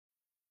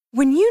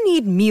When you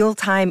need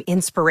mealtime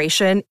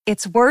inspiration,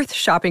 it's worth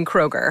shopping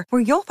Kroger,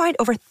 where you'll find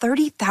over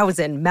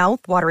 30,000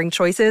 mouth-watering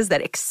choices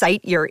that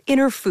excite your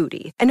inner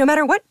foodie. And no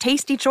matter what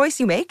tasty choice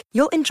you make,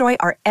 you'll enjoy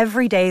our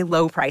everyday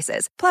low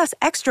prices, plus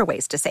extra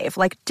ways to save,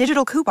 like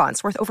digital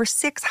coupons worth over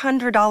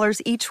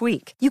 $600 each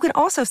week. You can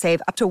also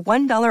save up to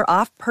 $1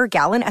 off per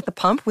gallon at the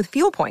pump with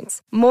fuel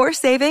points. More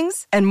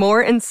savings and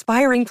more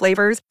inspiring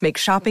flavors make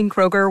shopping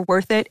Kroger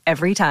worth it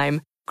every time.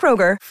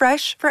 Kroger,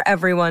 fresh for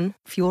everyone.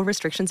 Fuel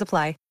restrictions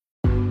apply.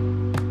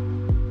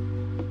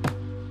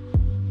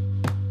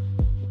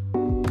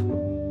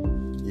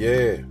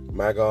 Yeah,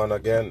 Mag on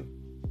again.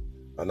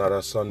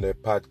 Another Sunday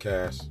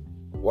podcast.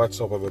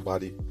 What's up,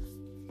 everybody?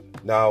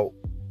 Now,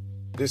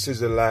 this is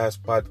the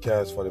last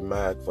podcast for the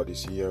Mag for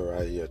this year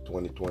right here,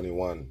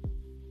 2021.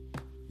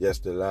 Yes,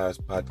 the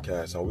last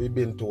podcast. And we've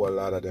been to a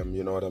lot of them,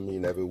 you know what I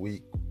mean? Every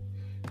week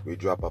we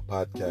drop a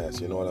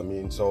podcast, you know what I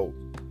mean? So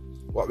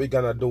what we're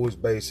going to do is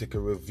basically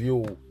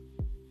review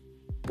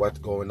what's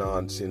going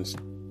on since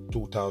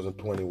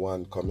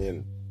 2021 come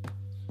in.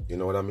 You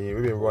know what I mean?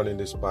 We've been running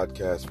this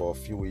podcast for a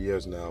few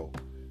years now,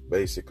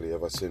 basically,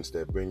 ever since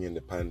they bring in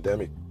the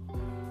pandemic.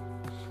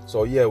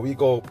 So, yeah, we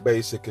go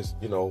basically,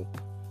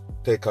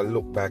 take a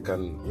look back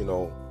on,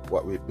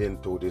 what we've been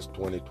through this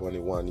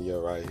 2021 year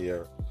right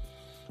here.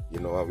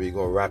 And we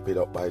go wrap it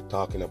up by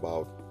talking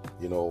about,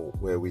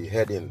 where we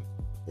heading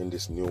in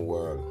this new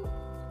world.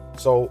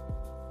 So,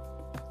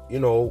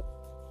 the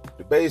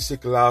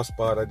basic last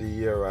part of the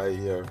year right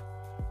here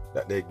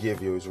that they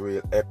give you is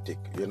real epic.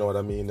 You know what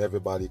I mean?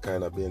 Everybody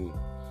kind of been,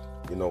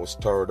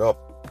 stirred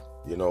up,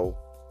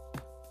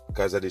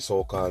 because of the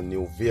so-called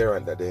new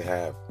variant that they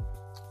have.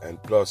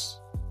 And plus,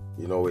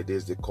 it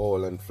is the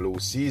cold and flu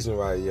season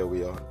right here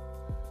we on.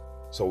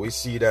 So we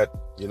see that,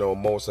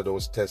 most of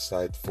those test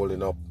sites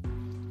filling up.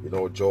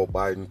 Joe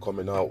Biden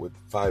coming out with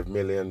 500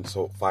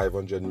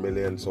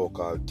 million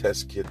so-called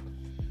test kit,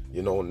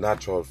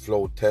 natural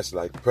flow tests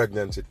like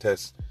pregnancy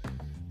tests,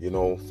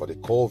 for the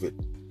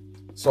COVID.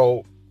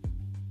 So,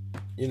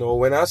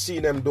 when I see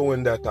them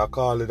doing that, I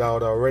call it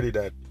out already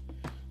that,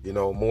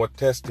 more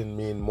testing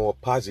mean more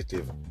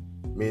positive,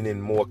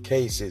 meaning more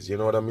cases, you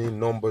know what I mean?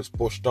 Numbers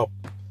pushed up.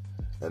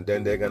 And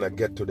then they're going to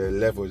get to the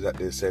levels that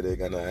they say they're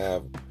going to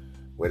have,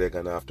 where they're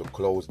going to have to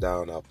close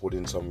down or put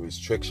in some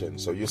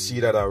restrictions. So you see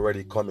that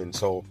already coming.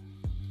 So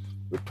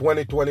with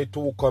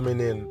 2022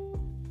 coming in,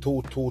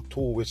 222,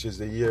 which is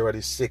the year of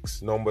the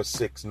 6, number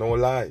 6, no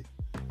lie.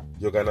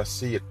 You're going to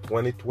see it,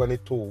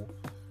 2022,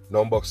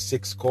 number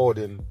 6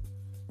 coding.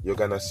 You're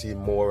going to see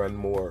more and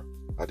more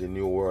of the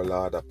New World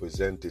Order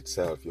present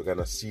itself. You're going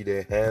to see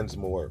their hands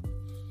more.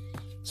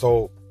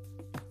 So,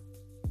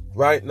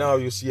 right now,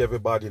 you see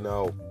everybody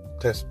now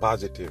test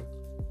positive.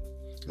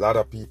 A lot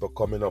of people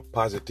coming up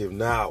positive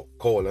now,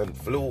 cold and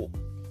flu.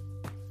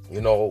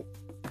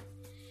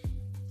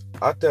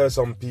 I tell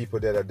some people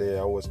the other day,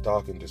 I was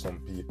talking to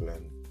some people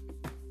and,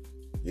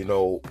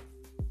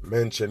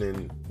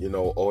 mentioning,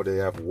 how they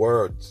have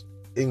words,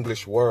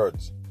 English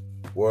words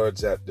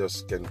that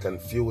just can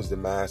confuse the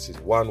masses.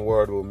 One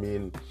word will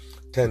mean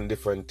 10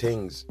 different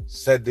things,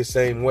 said the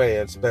same way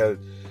and spelled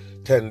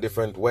 10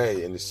 different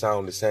ways, and it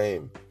sound the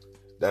same.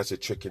 That's the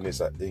trickiness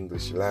of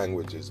English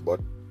languages. But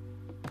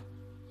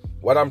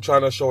what I'm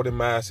trying to show the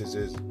masses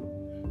is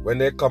when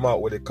they come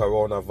out with the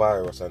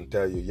coronavirus and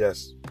tell you,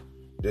 yes,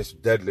 this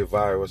deadly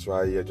virus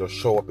right here just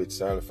show up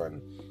itself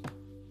and,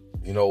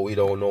 we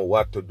don't know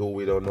what to do.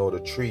 We don't know to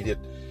treat it.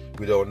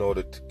 We don't know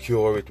to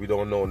cure it. We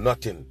don't know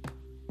nothing.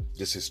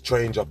 This is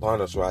strange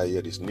upon us right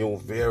here, this new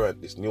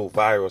variant, this new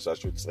virus, I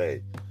should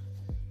say.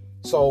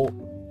 So,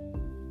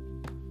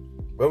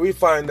 when we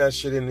find that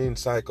shit in the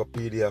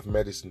Encyclopedia of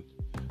Medicine,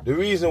 the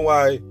reason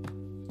why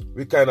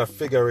we kind of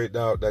figure it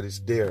out that it's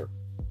there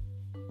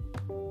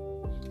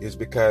is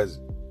because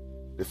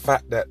the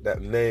fact that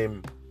that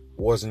name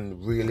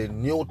wasn't really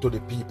new to the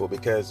people,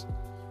 because,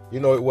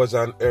 it was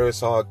on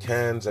aerosol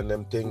cans and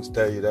them things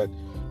tell you that,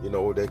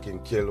 they can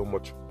kill how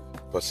much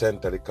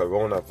percent of the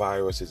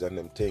coronaviruses and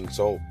them things.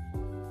 So,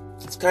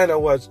 it's kind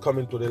of what's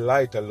coming to the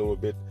light a little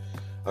bit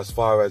as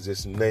far as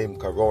this name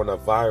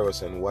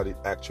coronavirus and what it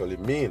actually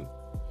means.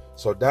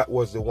 So that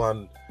was the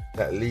one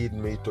that led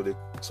me to the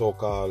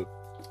so-called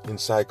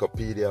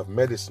Encyclopedia of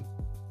Medicine.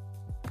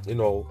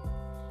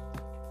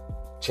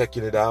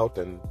 Checking it out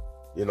and,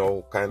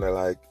 kind of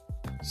like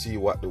see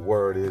what the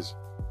word is,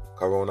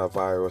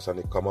 coronavirus, and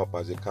it come up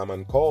as a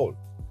common cold.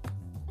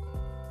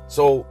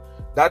 So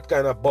that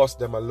kind of bust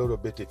them a little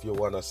bit, if you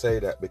want to say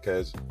that,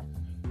 because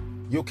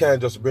you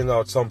can't just bring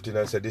out something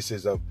and say this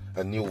is a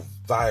new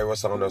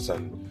virus on us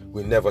and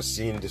we never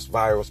seen this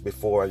virus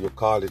before, and you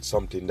call it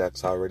something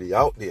that's already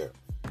out there.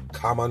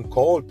 Common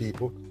cold,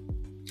 people.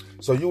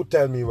 So you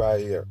tell me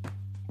right here,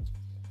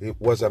 it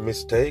was a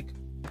mistake,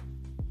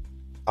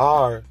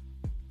 or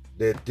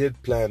they did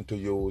plan to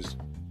use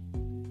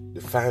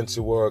the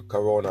fancy word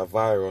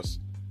coronavirus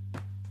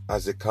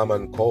as a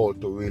common cold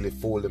to really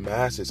fool the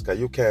masses. Because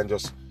you can't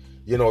just,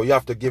 you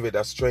have to give it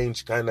a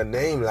strange kind of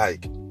name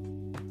like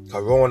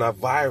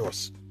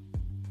coronavirus.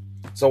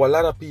 So a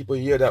lot of people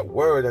hear that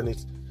word and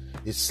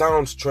it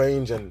sounds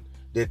strange, and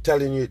they're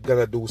telling you it's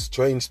gonna do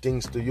strange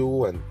things to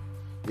you, and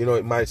you know,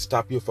 it might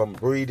stop you from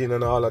breathing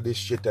and all of this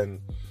shit,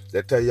 and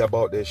they tell you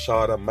about their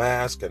shorter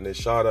mask and their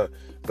shorter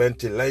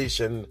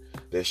ventilation,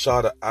 their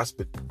shorter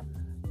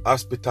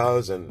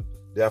hospitals, and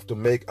they have to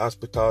make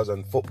hospitals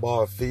and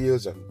football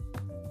fields, and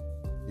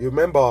you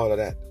remember all of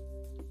that.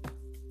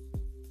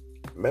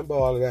 Remember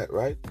all of that,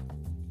 right?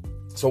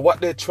 So what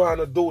they're trying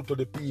to do to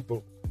the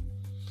people,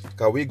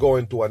 because we're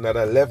going to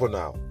another level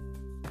now.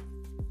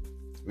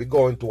 We're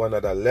going to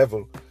another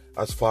level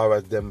as far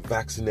as them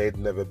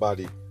vaccinating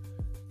everybody.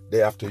 They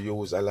have to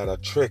use a lot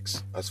of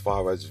tricks as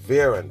far as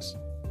variants.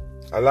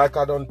 And like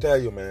I don't tell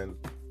you, man,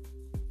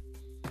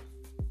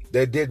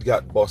 they did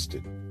get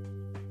busted.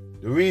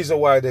 The reason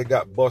why they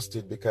got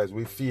busted, because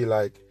we feel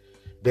like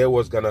they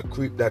was gonna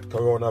creep that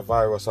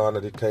coronavirus under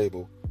the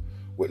table.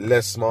 With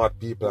less smart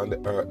people on the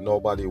earth,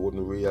 nobody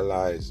wouldn't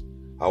realize,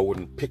 I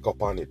wouldn't pick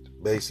up on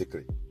it,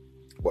 basically.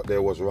 But they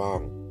was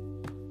wrong.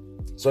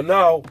 So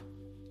now,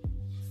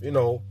 you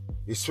know,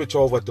 you switch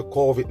over to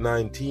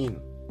COVID-19.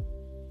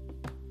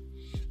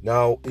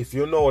 Now, if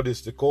you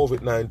notice, the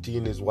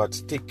COVID-19 is what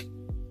stick,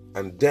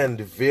 and then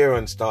the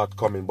variants start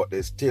coming, but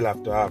they still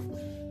have to have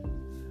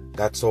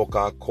that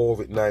so-called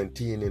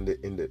COVID-19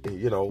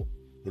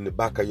 in the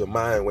back of your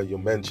mind when you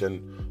mention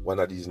one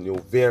of these new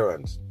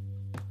variants.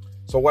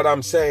 So what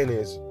I'm saying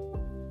is,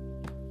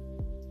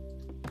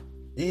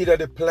 either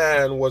the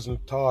plan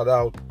wasn't thought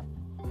out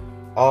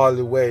all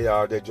the way,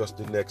 or they just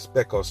didn't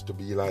expect us to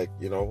be like,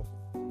 you know,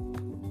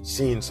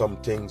 seeing some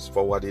things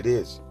for what it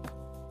is.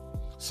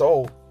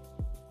 So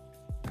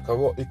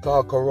it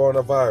called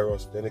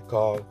coronavirus, then it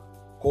called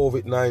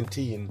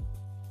COVID-19,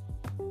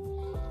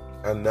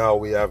 and now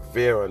we have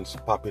variants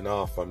popping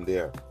off from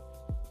there.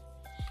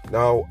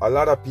 Now, a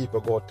lot of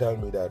people go tell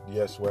me that,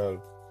 yes,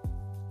 well,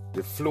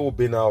 the flu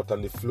been out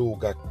and the flu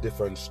got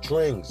different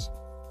strings.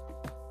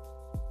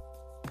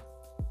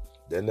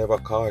 They never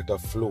call it a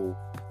flu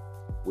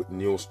with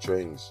new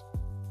strings.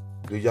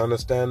 Do you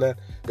understand that?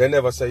 They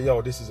never say,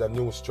 yo, this is a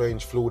new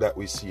strange flu that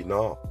we see.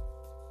 No,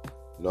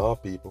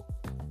 people.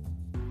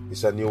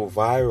 It's a new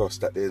virus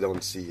that they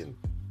don't see, in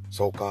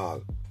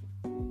so-called.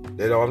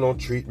 They don't have no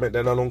treatment,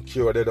 they don't have no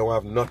cure, they don't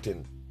have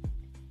nothing.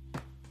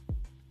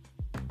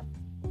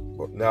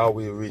 But now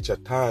we reach a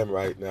time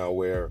right now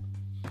where,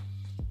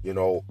 you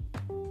know,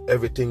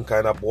 everything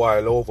kind of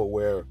boil over,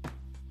 where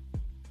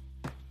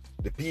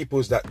the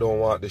peoples that don't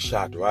want the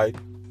shot, right?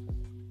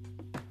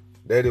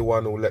 They're the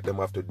one who let them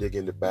have to dig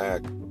in the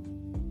bag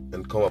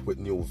and come up with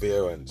new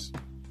variants.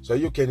 So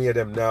you can hear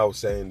them now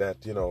saying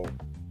that, you know,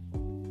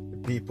 the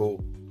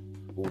people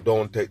who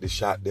don't take the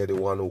shot, they're the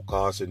one who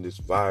causing this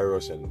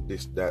virus and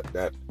this,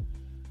 that.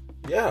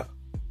 Yeah,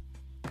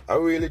 I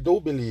really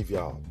do believe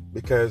y'all,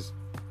 because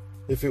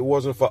if it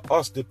wasn't for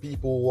us, the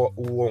people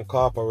who won't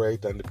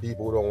cooperate and the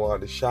people who don't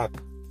want the shot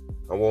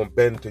and won't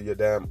bend to your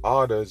damn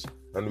orders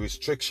and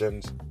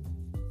restrictions,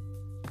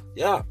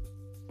 yeah.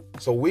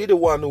 So we the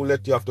one who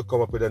let you have to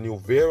come up with a new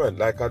variant.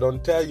 Like I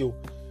don't tell you,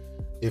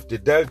 if the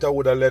Delta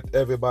would have let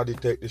everybody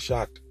take the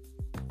shot,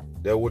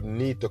 they wouldn't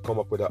need to come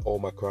up with an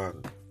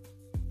Omicron.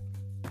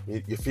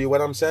 You feel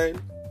what I'm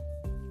saying?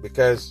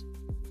 Because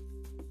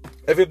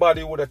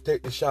everybody would have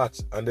taken the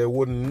shots and they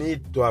wouldn't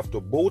need to have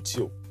to boot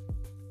you.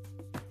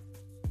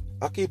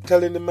 I keep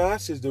telling the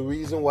masses the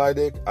reason why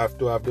they have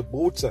to have the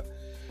booster.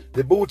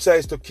 The booster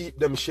is to keep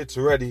them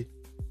shits ready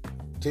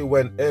till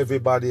when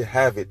everybody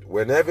have it.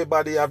 When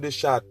everybody have the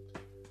shot,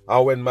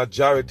 or when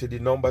majority, the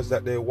numbers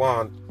that they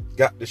want,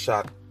 got the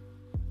shot,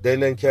 then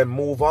they can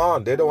move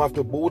on. They don't have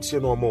to boot you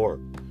no more.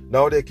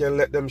 Now they can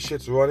let them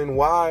shits running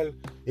wild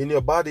in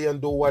your body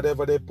and do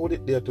whatever they put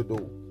it there to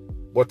do.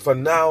 But for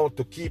now,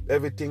 to keep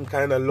everything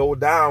kind of low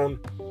down,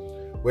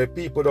 where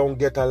people don't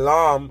get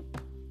alarmed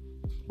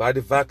by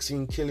the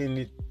vaccine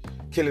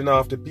killing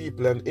off the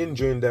people and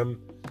injuring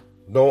them,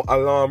 no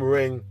alarm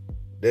ring,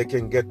 they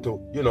can get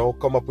to, you know,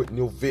 come up with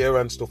new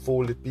variants to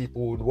fool the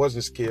people who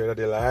wasn't scared of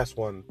the last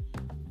one,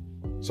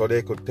 so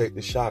they could take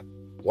the shot.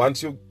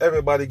 Once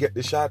everybody get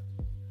the shot,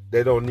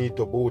 they don't need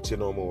to boot you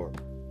no more.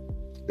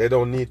 They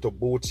don't need to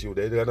boot you.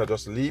 They're gonna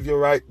just leave you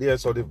right there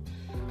so the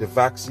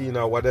vaccine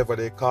or whatever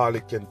they call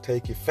it can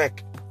take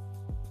effect.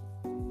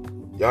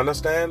 You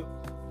understand?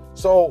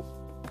 So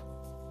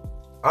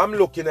I'm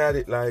looking at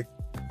it like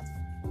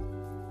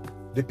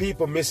the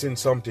people missing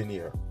something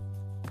here.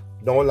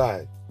 Don't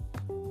lie.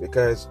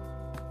 Because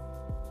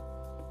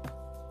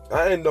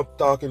I ended up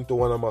talking to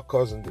one of my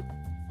cousins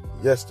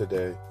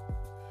yesterday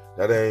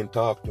that I ain't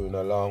talked to in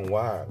a long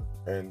while.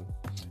 And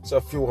it's a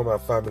few of my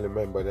family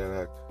members that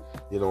I,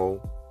 you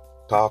know,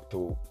 talked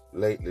to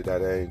lately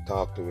that I ain't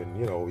talked to in,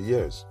 you know,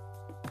 years.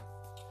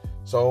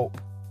 So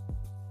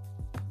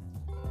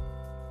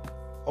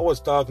I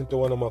was talking to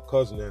one of my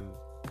cousins, and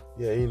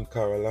yeah, in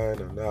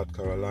Carolina, North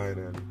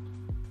Carolina, and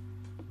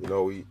you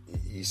know,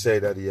 he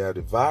said that he had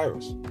the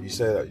virus. He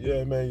said that,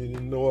 yeah, man, you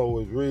didn't know I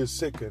was real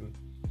sick, and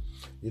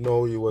you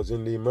know, he was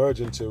in the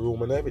emergency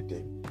room and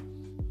everything.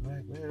 I'm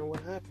like, man, what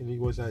happened? He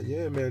was like,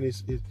 yeah, man,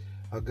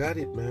 I got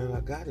it, man,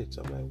 I got it.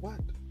 So I'm like, what?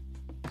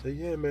 Say,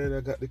 yeah, man,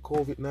 I got the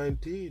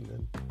COVID-19.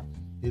 And,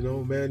 you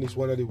know, man, it's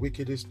one of the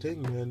wickedest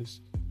things, man.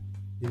 It's,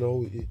 you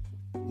know, it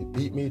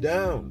beat me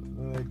down.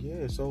 I'm like,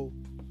 yeah, so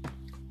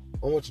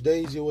how much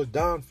days you was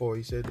down for?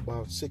 He said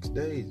about 6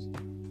 days.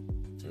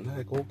 I'm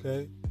like,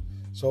 okay.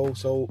 So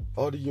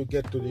how did you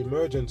get to the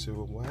emergency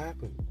room? What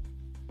happened?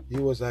 He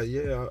was like,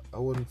 yeah, I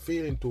wasn't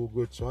feeling too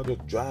good, so I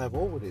just drive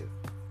over there.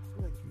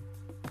 I'm like,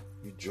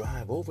 you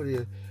drive over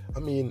there? I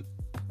mean,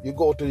 you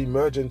go to the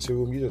emergency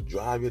room, you just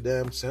drive your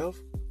damn self?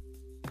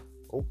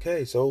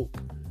 Okay, so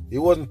it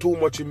wasn't too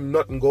much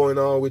nothing going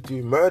on with the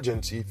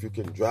emergency if you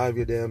can drive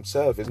your damn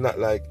self. It's not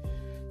like,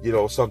 you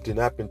know, something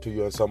happened to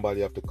you and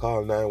somebody have to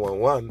call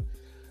 911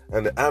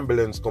 and the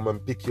ambulance come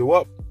and pick you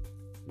up.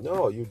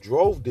 No, you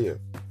drove there.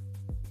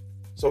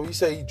 So he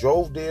said he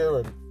drove there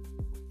and,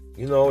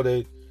 you know,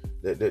 they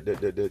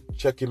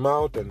check him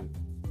out and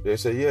they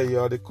say, yeah, you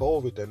had the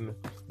COVID, and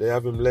they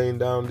have him laying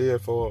down there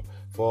for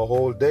a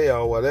whole day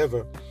or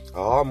whatever, or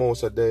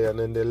almost a day, and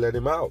then they let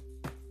him out.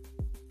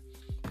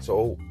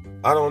 So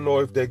I don't know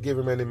if they give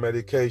him any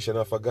medication.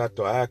 I forgot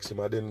to ask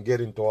him. I didn't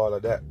get into all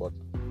of that, but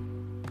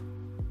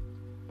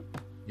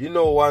you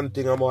know one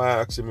thing I'm going to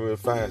ask him real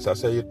fast. I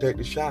said, you take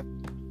the shot?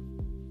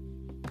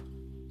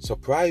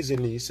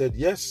 Surprisingly, he said,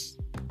 yes.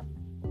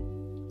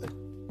 Like,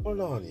 hold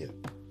on here.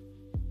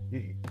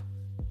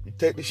 You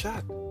take the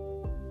shot.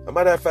 As a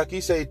matter of fact,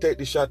 he said he take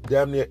the shot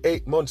damn near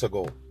 8 months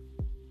ago.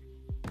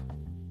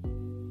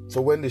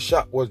 So when the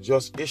shot was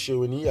just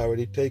issuing, he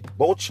already take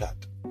both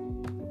shots.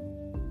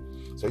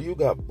 So you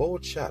got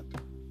both shots.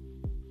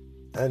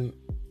 And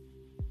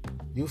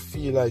you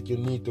feel like you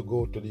need to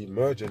go to the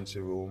emergency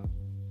room,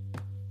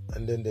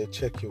 and then they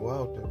check you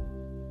out. And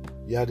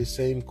you have the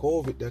same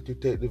COVID that you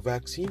take the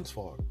vaccines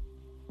for.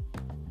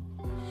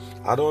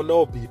 I don't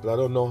know, people. I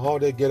don't know how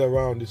they get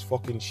around this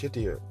fucking shit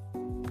here.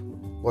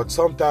 But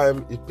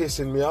sometimes it's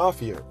pissing me off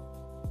here.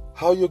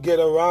 How you get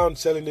around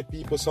selling the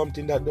people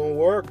something that don't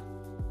work?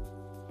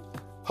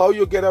 How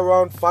you get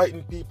around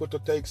fighting people to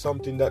take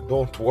something that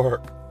don't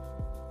work?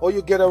 How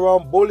you get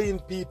around bullying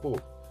people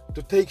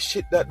to take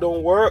shit that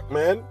don't work,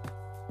 man?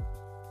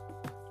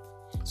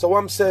 So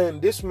I'm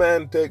saying this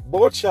man take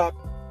both shots.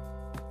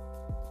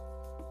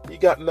 He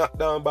got knocked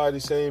down by the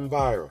same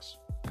virus.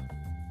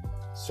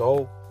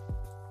 So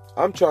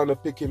I'm trying to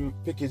pick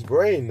his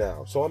brain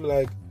now. So I'm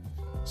like,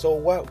 so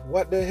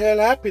what the hell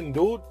happened,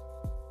 dude?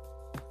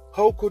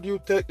 How could you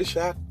take the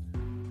shot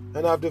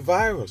and have the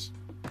virus?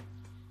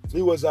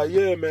 He was like,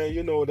 yeah, man,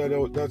 you know,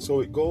 that's how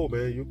it go,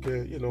 man. You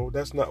can, you know,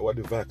 that's not what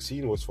the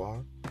vaccine was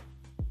for.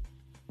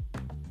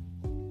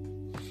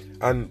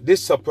 And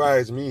this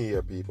surprised me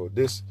here, people.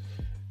 This,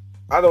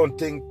 I don't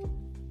think,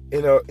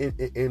 you know,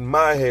 in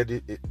my head,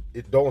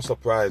 it don't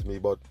surprise me.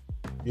 But,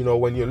 you know,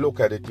 when you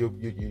look at it,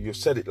 you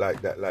said it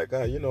like that. Like,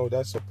 you know,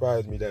 that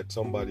surprised me that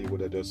somebody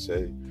would have just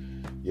say,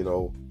 you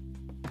know,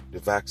 the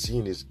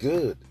vaccine is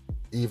good,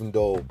 even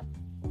though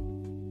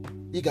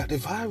he got the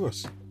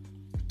virus.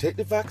 Take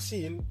the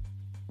vaccine,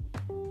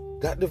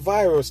 got the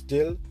virus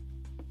still,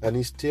 and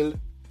he's still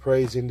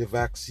praising the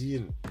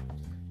vaccine.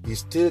 He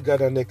still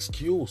got an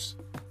excuse.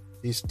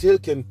 He still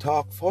can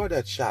talk for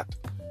that shot.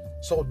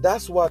 So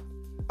that's what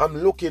I'm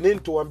looking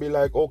into and be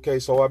like, okay,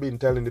 so I've been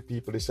telling the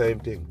people the same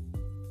thing.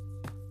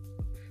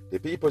 The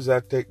people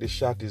that take the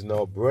shot is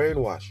now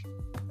brainwashed.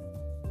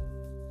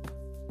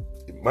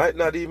 It might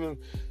not even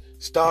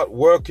start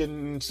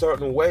working in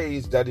certain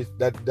ways that it's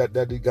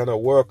gonna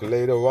work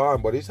later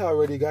on, but it's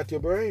already got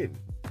your brain.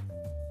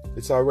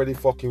 It's already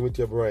fucking with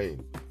your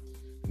brain.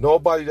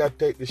 Nobody that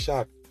take the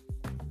shot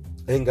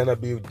ain't gonna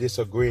be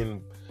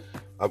disagreeing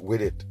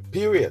with it.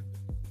 Period.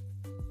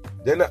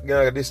 They're not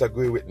gonna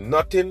disagree with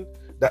nothing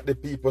that the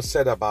people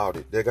said about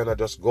it. They're gonna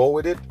just go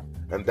with it,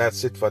 and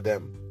that's it for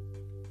them.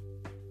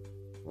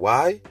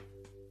 Why?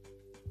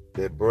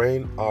 Their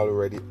brain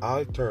already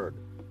altered.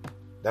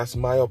 That's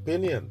my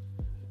opinion.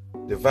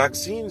 The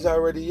vaccine's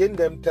already in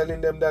them,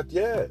 telling them that,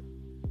 yeah,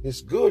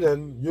 it's good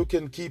and you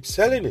can keep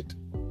selling it.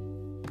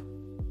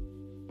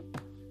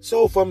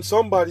 So from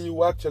somebody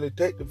who actually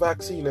take the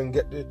vaccine and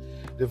get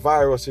the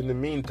virus in the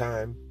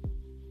meantime,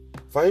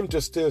 for him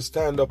to still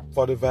stand up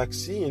for the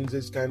vaccines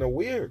is kind of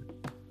weird.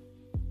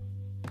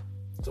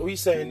 So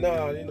he's saying,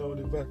 nah, you know,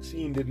 the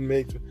vaccine didn't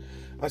make...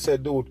 I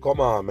said, dude, come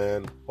on,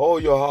 man.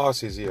 Hold your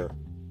horses here.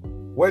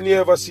 When you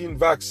ever seen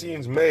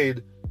vaccines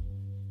made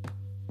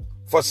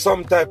for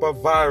some type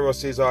of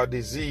viruses or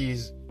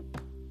disease,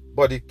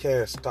 but it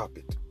can't stop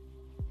it?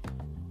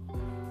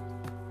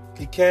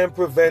 It can't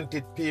prevent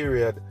it,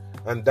 period.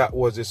 And that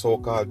was the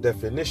so-called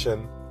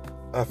definition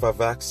of a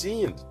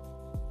vaccine,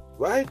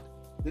 right?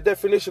 The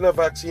definition of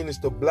vaccine is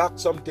to block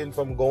something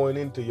from going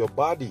into your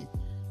body.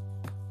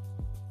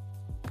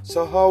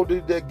 So how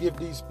did they give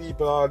these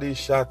people all these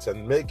shots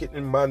and make it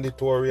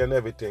mandatory and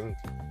everything,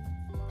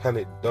 and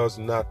it does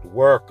not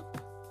work?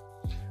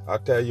 I'll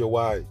tell you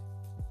why.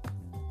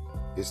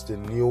 It's the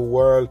new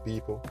world,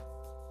 people.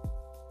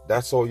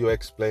 That's how you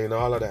explain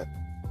all of that.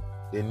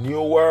 The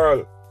new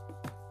world.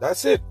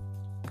 That's it.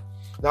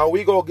 Now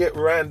we go get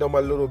random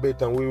a little bit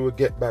and we will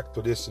get back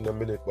to this in a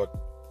minute, but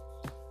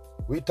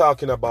We're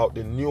talking about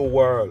the new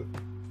world,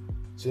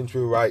 since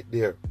we're right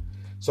there.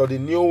 So the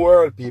new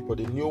world, people,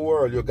 the new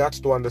world, you got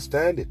to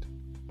understand it.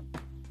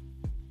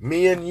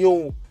 Me and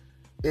you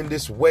in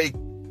this wake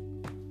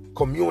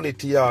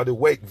community or the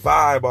wake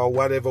vibe or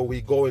whatever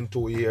we go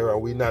into here, and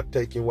we're not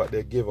taking what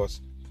they give us.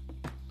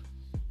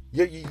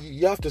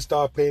 You have to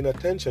start paying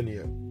attention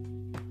here.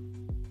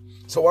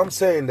 So I'm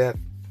saying that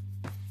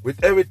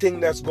with everything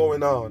that's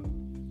going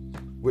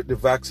on, with the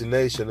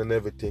vaccination and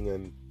everything,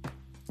 and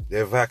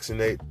they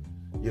vaccinate,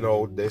 you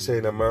know, they say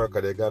in America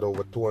they got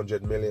over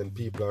 200 million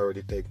people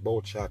already take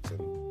both shots,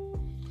 and,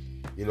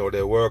 you know,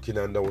 they're working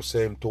on those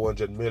same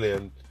 200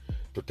 million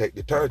to take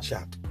the third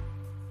shot.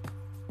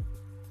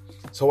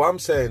 So I'm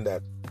saying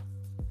that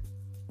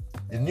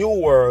the new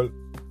world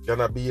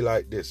gonna be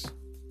like this.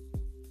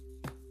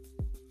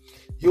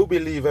 You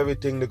believe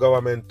everything the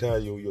government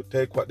tell you. You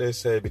take what they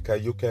say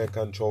because you can't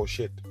control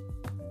shit.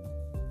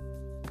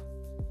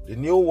 The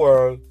new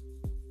world,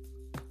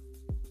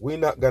 we're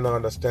not gonna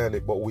understand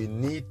it, but we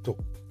need to.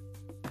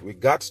 We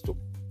got to.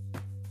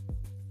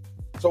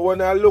 So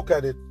when I look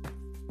at it,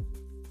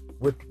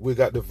 we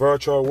got the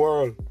virtual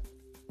world.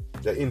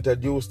 They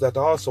introduced that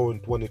also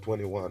in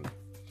 2021.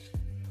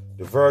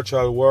 The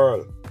virtual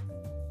world.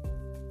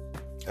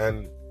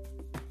 And,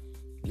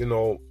 you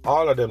know,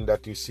 all of them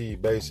that you see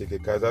basically,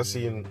 because I've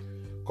seen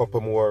a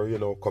couple more, you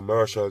know,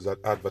 commercials that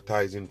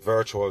advertising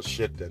virtual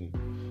shit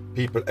and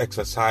people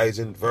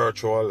exercising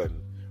virtual.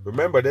 And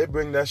remember, they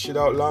bring that shit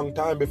out long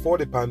time before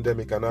the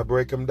pandemic, and I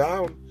break them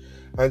down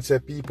and say,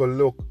 people,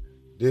 look,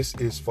 this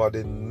is for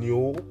the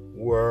new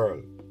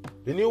world.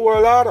 The new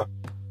world order.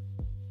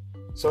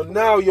 So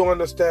now you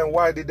understand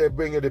why did they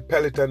bring you the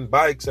Peloton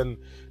bikes and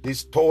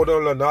this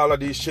Tonal and all of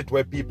these shit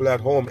where people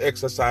at home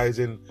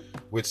exercising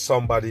with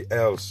somebody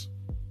else.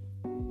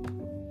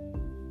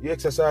 You're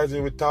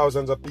exercising with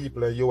thousands of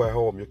people and you at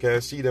home. You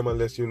can't see them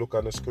unless you look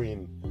on the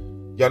screen.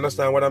 You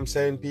understand what I'm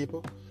saying,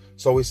 people?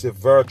 So it's a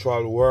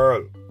virtual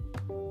world.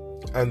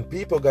 And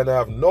people gonna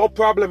have no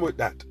problem with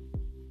that.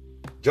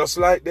 Just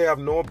like they have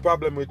no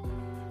problem with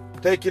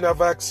taking a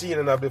vaccine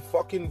and have the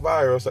fucking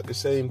virus at the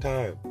same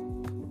time.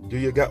 Do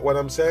you get what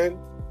I'm saying?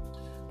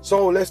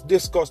 So let's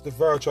discuss the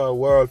virtual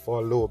world for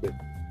a little bit.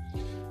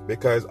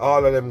 Because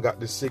all of them got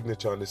the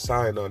signature and the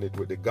sign on it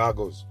with the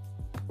goggles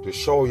to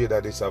show you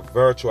that it's a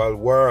virtual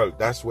world.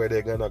 That's where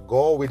they're gonna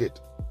go with it.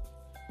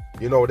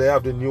 You know, they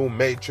have the new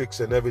Matrix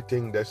and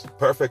everything. That's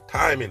perfect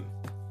timing.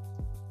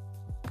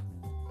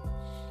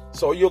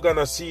 So you're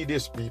gonna see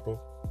this, people.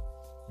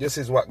 This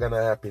is what's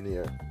gonna happen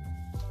here.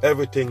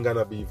 Everything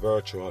gonna be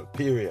virtual,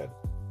 period.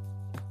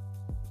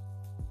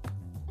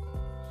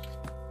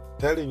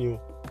 Telling you,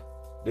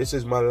 this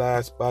is my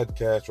last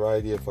podcast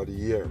right here for the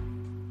year.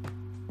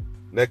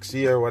 Next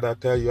year, what I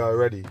tell you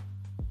already,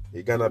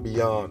 it's gonna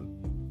be on.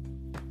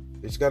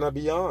 It's gonna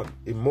be on.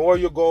 The more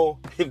you go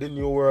in the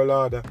new world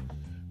order,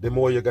 the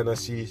more you're gonna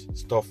see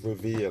stuff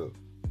reveal.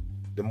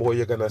 The more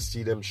you're gonna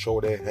see them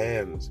show their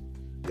hands.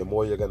 The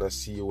more you're gonna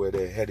see where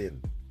they're heading.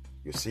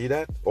 You see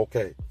that?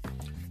 Okay.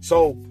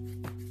 So,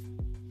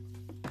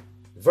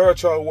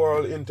 virtual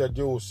world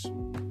introduced,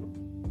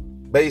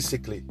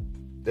 basically,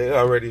 they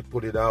already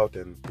put it out,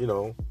 and, you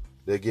know,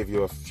 they give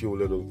you a few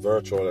little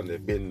virtual, and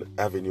they've been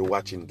having you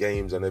watching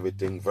games and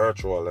everything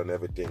virtual and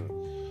everything.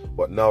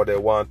 But now they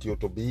want you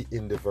to be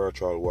in the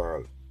virtual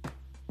world.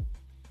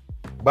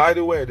 By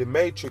the way, the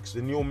Matrix,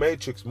 the new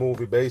Matrix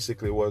movie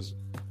was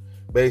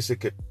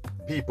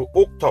people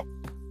hooked up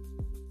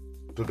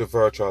to the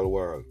virtual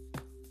world.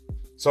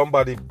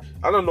 Somebody,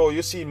 I don't know,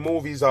 you see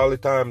movies all the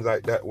time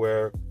like that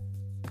where,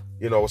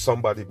 you know,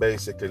 somebody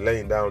basically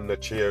laying down in the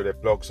chair, they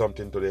plug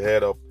something to the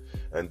head up,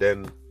 and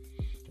then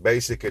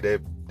basically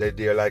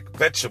they're like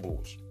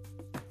vegetables.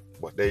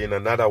 But they're in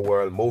another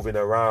world, moving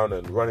around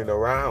and running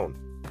around,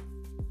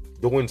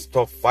 doing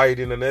stuff,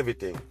 fighting and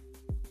everything.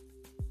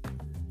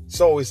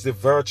 So it's the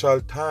virtual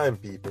time,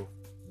 people.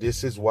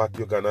 This is what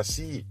you're gonna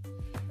see.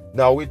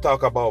 Now we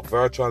talk about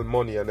virtual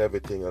money and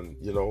everything, and,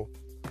 you know,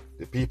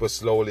 the people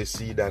slowly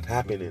see that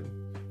happening.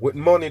 With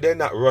money, they're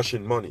not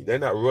rushing money. They're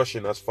not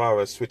rushing as far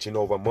as switching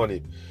over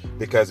money,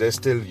 because they're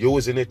still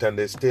using it and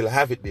they still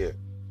have it there.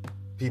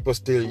 People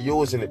still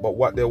using it, but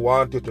what they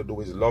want you to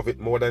do is love it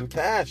more than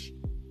cash.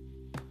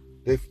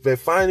 They're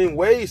finding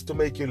ways to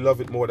make you love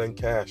it more than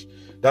cash.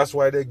 That's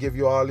why they give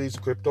you all these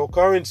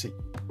cryptocurrency.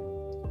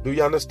 Do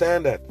you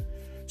understand that?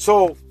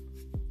 So,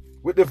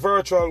 with the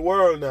virtual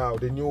world now,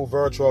 the new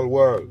virtual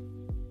world,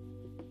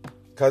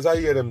 because I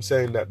hear them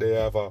saying that they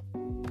have a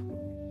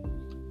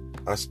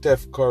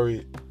Steph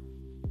Curry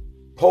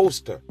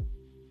poster.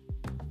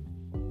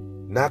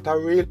 Not a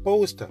real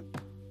poster,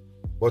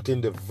 but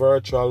in the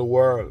virtual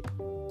world.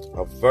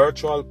 A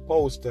virtual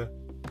poster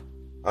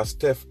of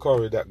Steph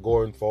Curry that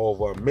going for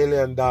over $1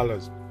 million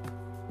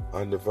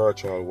on the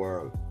virtual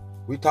world.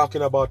 We're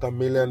talking about $1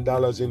 million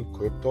in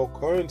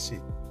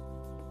cryptocurrency.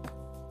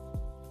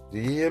 Do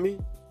you hear me?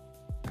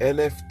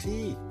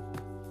 NFT.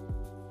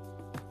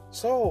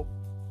 So,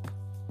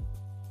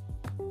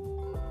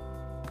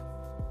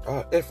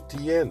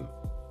 FTN.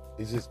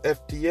 Is this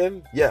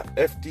FTN? Yeah,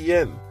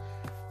 FTN.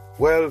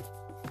 Well,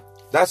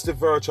 that's the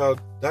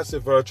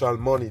virtual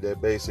money they're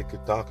basically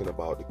talking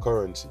about, the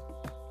currency.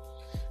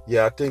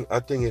 Yeah, I think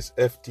it's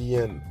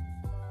FTN.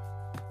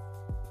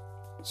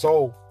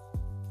 So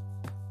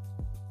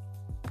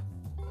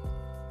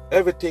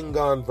everything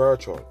gone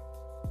virtual.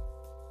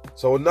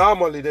 So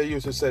normally they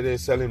used to say they're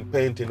selling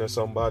painting or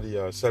somebody,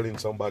 or selling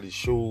somebody's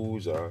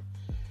shoes, or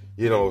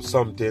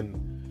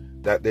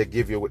something that they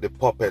give you with the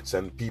puppets,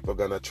 and people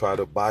gonna try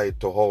to buy it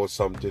to hold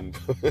something.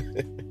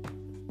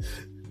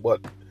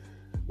 But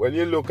when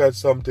you look at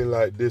something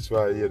like this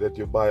right here, that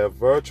you buy a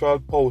virtual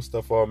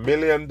poster for $1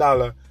 million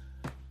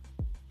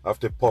of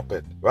the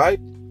puppet, right?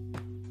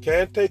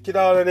 Can't take it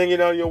out and hang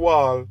it on your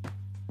wall.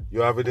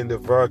 You have it in the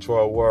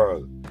virtual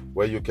world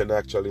where you can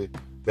actually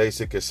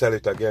basically sell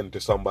it again to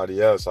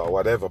somebody else or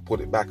whatever,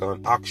 put it back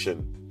on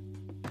auction.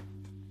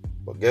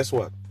 But guess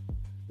what?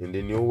 In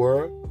the new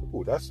world,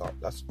 ooh, that's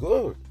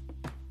good.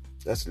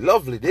 That's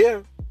lovely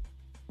there.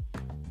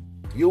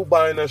 You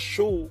buying a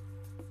shoe,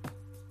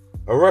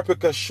 a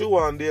replica shoe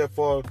on there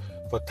for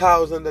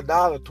thousands of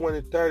dollars,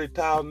 $20,000,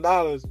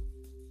 $30,000.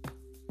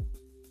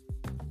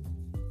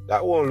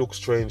 That won't look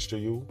strange to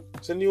you.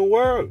 It's a new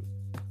world.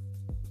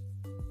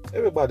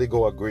 Everybody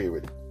go agree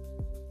with it.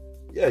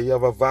 Yeah, you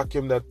have a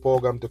vacuum that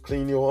program to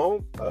clean your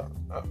home.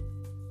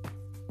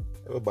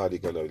 Everybody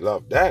gonna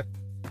love that.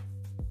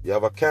 You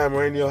have a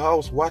camera in your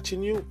house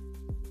watching you.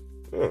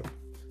 The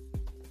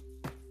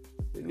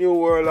new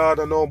world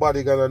order,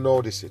 nobody gonna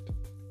notice it.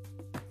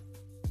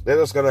 They're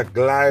just gonna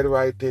glide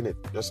right in it.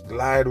 Just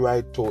glide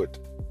right to it.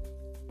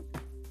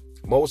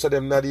 Most of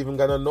them not even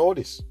gonna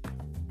notice.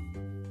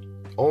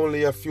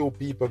 Only a few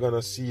people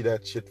gonna see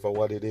that shit for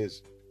what it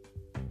is.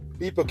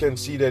 People can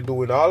see they're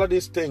doing all of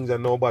these things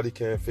and nobody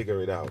can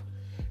figure it out.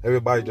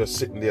 Everybody just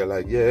sitting there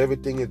like, yeah,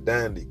 everything is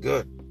dandy,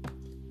 good.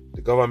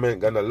 The government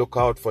gonna look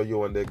out for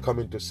you and they're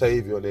coming to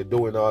save you and they're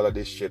doing all of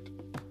this shit.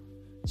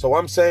 So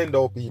I'm saying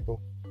though,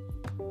 people,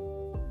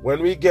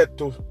 when we get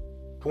to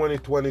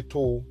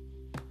 2022,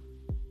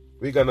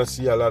 we're gonna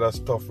see a lot of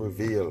stuff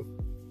revealed.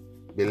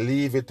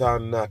 Believe it or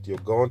not, you're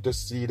going to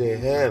see their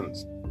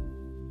hands.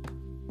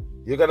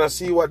 You're gonna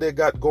see what they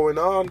got going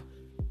on,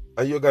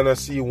 and you're gonna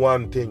see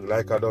one thing,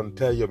 like I done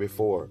tell you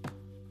before.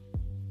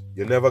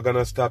 You're never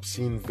gonna stop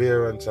seeing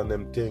variants and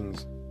them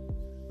things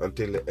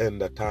until the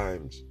end of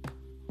times.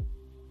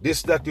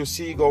 This that you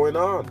see going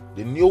on,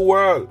 the new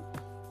world,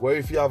 where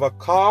if you have a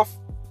cough,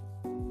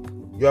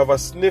 you have a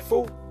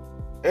sniffle,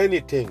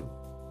 anything,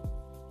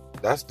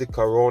 that's the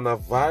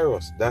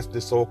coronavirus. That's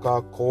the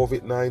so-called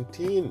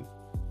COVID-19.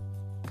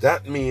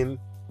 That means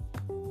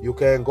you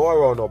can't go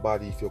around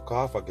nobody if you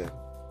cough again.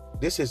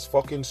 This is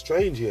fucking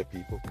strange here,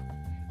 people.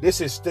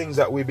 This is things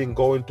that we've been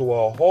going through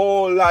our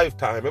whole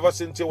lifetime, ever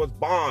since you was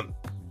born.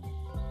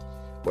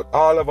 But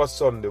all of a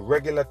sudden, the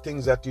regular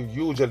things that you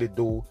usually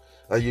do,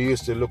 and you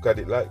used to look at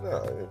it like,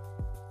 nah,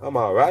 I'm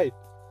all right.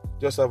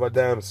 Just have a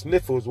damn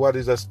sniffles. What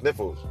is a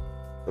sniffles?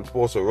 I'm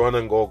supposed to run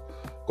and go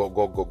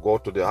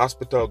to the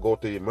hospital, go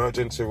to the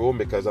emergency room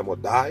because I'm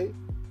gonna die?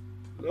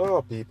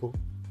 No, people.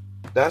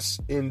 That's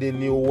in the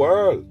new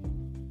world.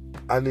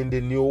 And in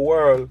the new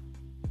world,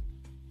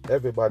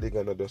 everybody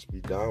gonna just be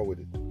down with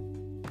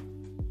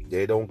it.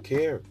 They don't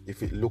care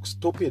if it looks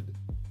stupid.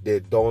 They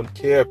don't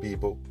care,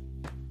 people.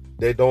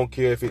 They don't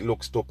care if it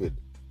looks stupid.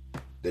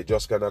 They're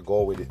just gonna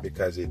go with it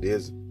because it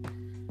is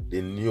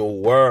the new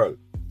world.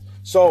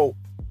 So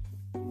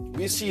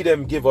we see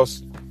them give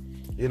us,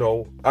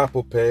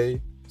 Apple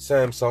Pay,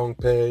 Samsung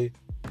Pay,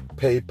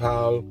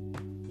 PayPal,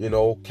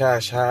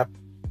 Cash App,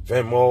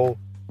 Venmo,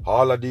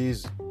 all of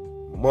these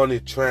money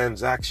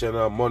transaction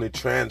or money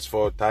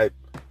transfer type,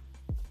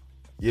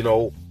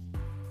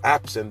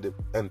 apps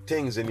and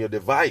things in your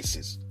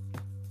devices.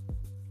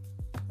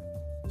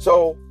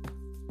 So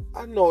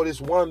I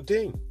noticed one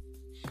thing.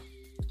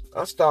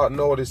 I start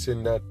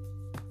noticing that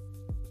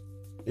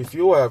if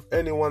you have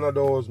any one of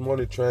those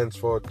money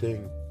transfer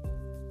thing,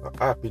 an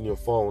app in your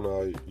phone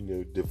or in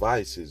your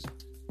devices,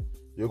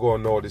 you're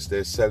going to notice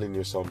they're selling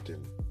you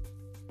something.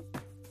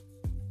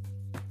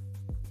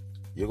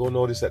 You're going to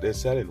notice that they're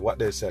selling. What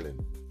they're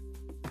selling?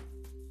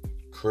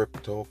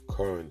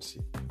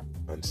 Cryptocurrency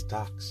and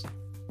stocks.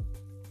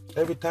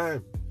 Every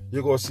time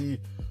you go see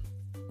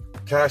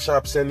Cash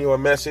App send you a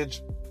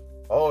message,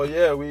 oh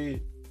yeah,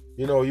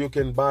 you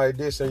can buy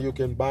this and you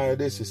can buy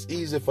this. It's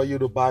easy for you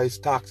to buy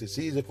stocks. It's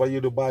easy for you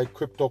to buy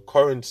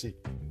cryptocurrency.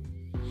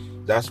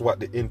 That's what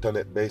the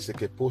internet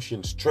basically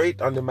pushing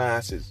straight on the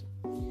masses.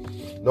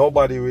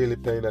 Nobody really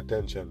paying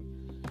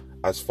attention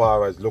as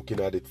far as looking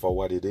at it for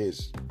what it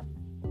is.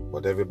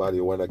 But everybody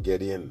want to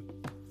get in.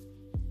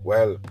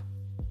 Well,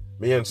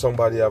 me and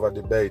somebody have a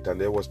debate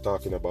and they was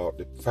talking about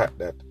the fact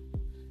that,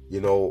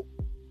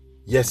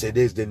 yes, it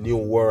is the new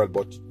world,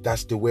 but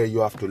that's the way you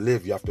have to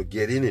live. You have to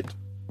get in it.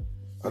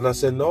 And I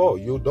said, no,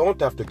 you don't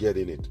have to get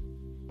in it.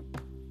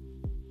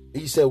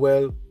 He said,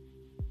 well,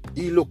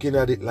 he looking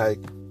at it like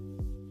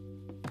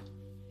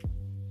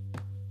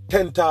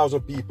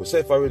 10,000 people.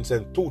 Say, for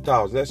instance,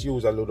 2,000. Let's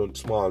use a little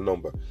small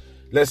number.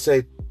 Let's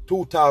say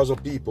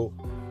 2,000 people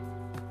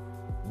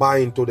buy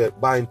into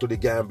the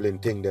gambling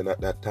thing then at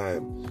that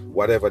time,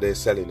 whatever they're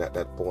selling at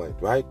that point,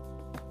 right?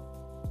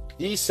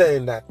 He's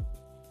saying that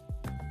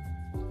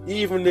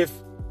even if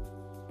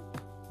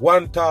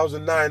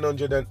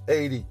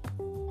 1,980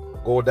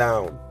 go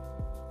down,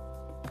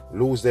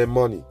 lose their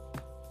money,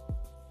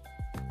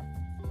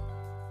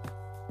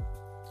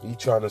 he's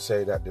trying to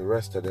say that the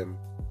rest of them,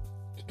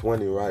 the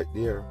 20 right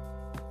there,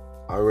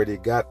 already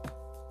got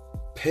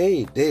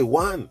paid. They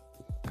won.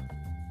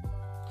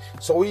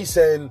 So he's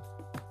saying,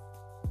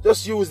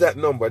 just use that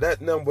number.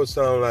 That number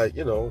sound like,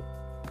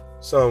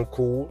 sound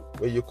cool.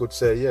 Where you could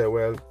say, yeah,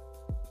 well,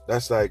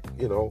 that's like,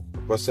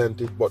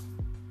 percentage. But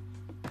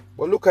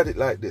look at it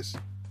like this.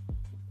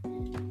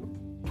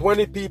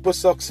 20 people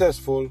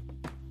successful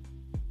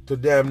to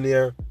damn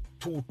near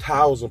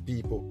 2,000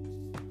 people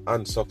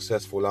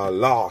unsuccessful or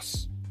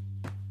lost.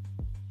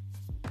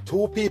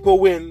 2 people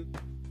win,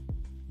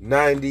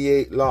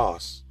 98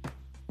 lost.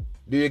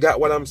 Do you get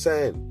what I'm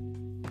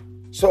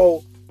saying?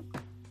 So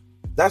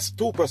that's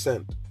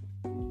 2%.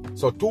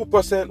 So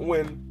 2%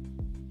 win,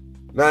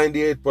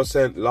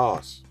 98%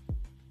 loss.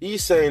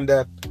 He's saying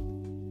that,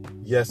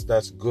 yes,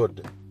 that's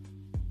good.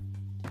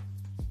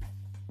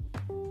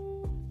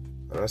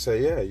 And I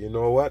say, yeah, you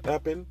know what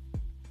happened?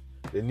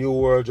 The new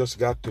world just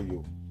got to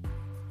you.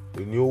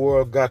 The new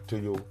world got to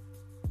you.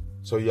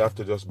 So you have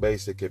to just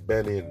basically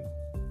bend in.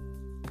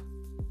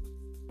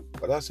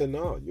 But I said,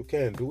 no, you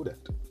can't do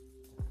that.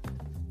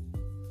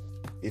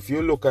 If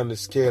you look on the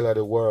scale of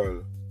the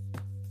world,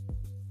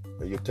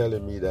 and you're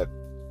telling me that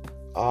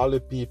all the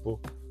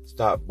people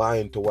start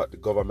buying to what the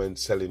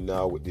government's selling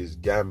now with this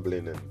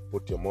gambling and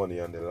put your money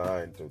on the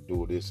line to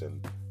do this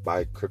and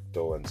buy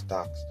crypto and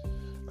stocks,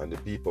 and the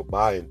people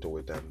buy into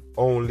it and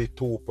only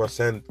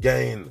 2%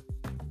 gain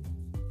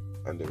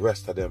and the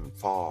rest of them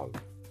fall.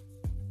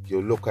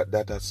 You look at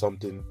that as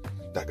something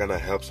that's gonna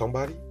help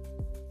somebody?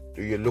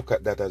 Do you look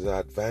at that as an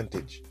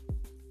advantage?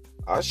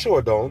 I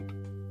sure don't.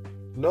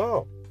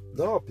 No,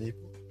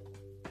 people.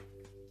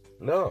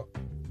 No.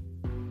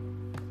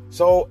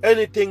 So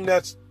anything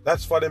that's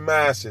for the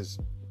masses,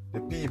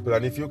 the people,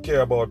 and if you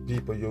care about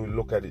people, you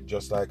look at it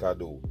just like I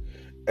do.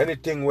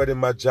 Anything where the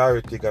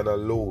majority gonna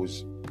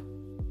lose,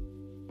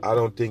 I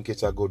don't think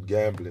it's a good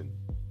gambling.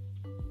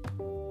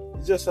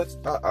 It's just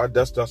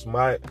that's just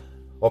my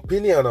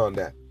opinion on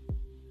that.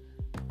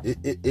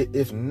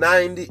 If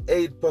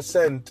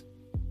 98%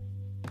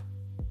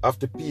 of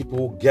the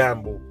people who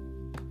gamble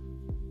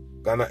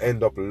gonna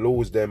end up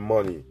lose their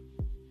money,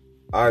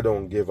 I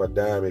don't give a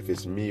damn if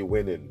it's me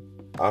winning.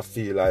 I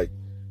feel like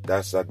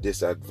that's a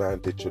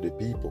disadvantage to the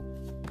people.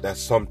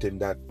 That's something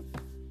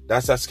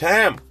that's a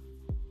scam.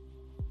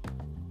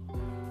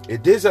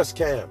 It is a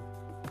scam.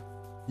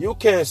 You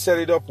can't set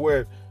it up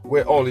where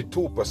only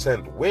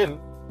 2% win.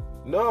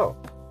 No.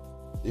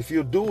 If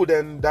you do,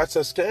 then that's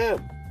a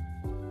scam.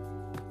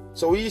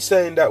 So he's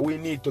saying that we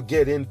need to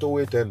get into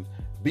it and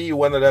be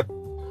one of that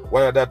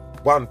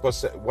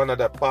 1%, one of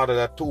that part of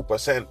that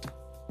 2%.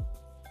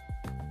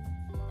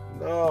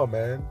 No,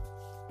 man.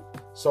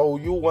 So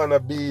you want to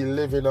be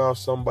living off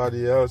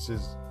somebody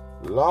else's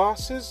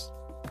losses?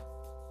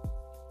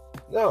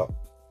 No.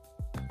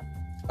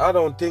 I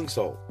don't think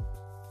so.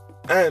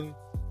 And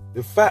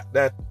the fact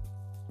that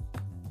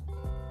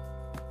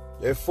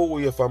they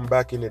fool you from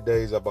back in the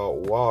days about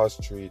Wall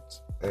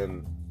Street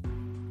and,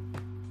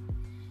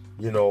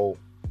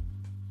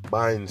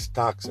 buying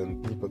stocks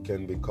and people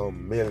can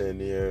become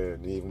millionaire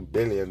and even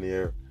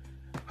billionaire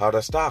out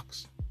of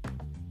stocks.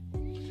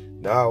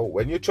 Now,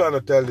 when you're trying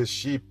to tell the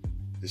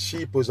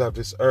sheepos of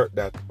this earth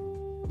that,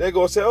 they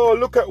go say, oh,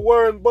 look at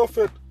Warren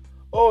Buffett.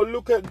 Oh,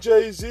 look at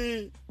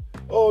Jay-Z.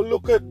 Oh,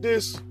 look at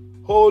this.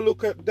 Oh,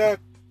 look at that.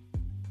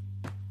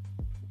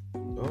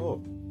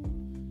 Oh,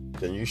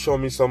 can you show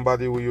me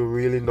somebody who you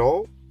really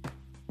know?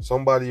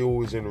 Somebody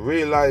who is in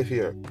real life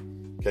here.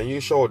 Can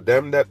you show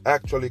them that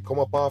actually come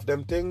up off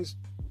them things?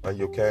 And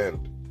you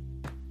can't.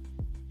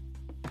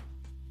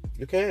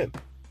 You can't.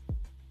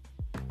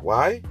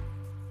 Why?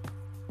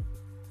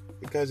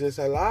 Because it's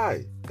a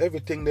lie.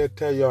 Everything they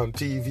tell you on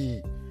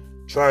TV,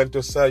 trying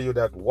to sell you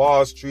that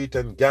Wall Street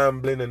and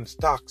gambling and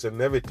stocks and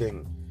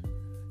everything,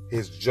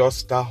 is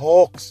just a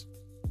hoax.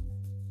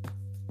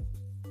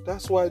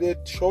 That's why they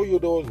show you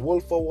those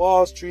Wolf of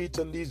Wall Street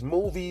and these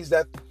movies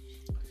that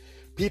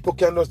people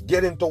can just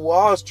get into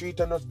Wall Street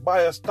and just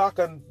buy a stock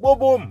and boom,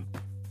 boom,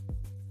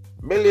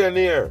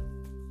 millionaire.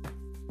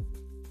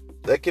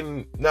 They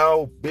can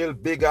now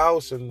build big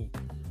house and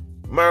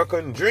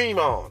American dream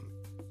on.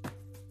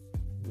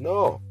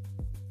 No.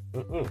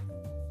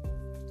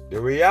 The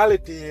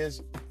reality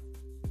is,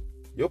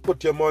 you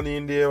put your money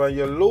in there and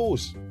you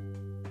lose.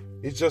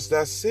 It's just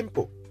that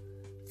simple.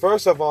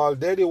 First of all,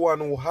 they're the one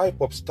who hype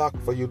up stock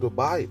for you to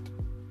buy it.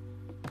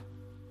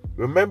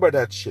 Remember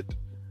that shit.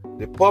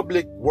 The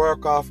public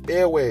work off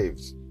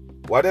airwaves.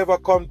 Whatever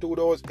come to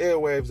those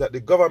airwaves that the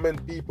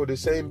government people, the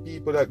same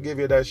people that give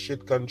you that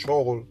shit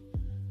control,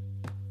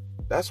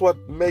 that's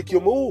what make you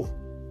move.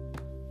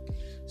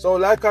 So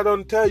like I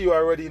done tell you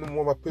already in one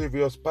of my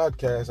previous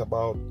podcasts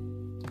about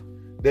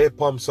they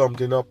pump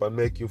something up and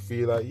make you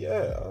feel like,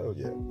 yeah, oh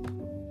yeah,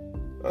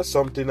 that's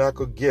something I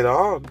could get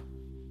on.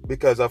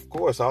 Because, of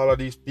course, all of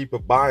these people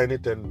buying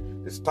it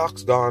and the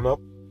stock's gone up.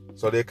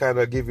 So they kind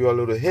of give you a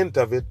little hint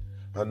of it.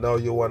 And now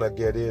you want to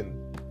get in.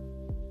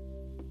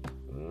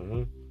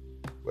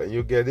 When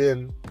you get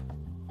in,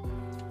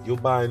 you're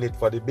buying it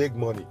for the big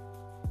money.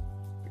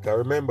 Because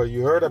remember,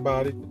 you heard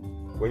about it.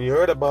 When you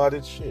heard about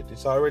it, shit,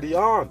 it's already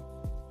on.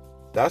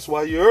 That's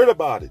why you heard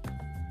about it.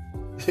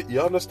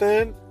 You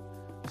understand?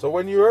 So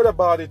when you heard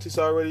about it, it's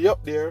already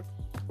up there.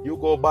 You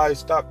go buy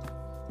stock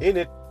in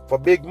it for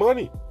big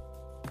money.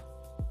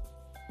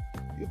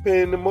 You're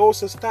paying the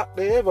most of stock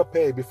they ever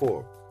paid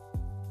before.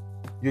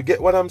 You get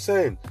what I'm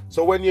saying?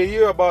 So when you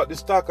hear about the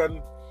stock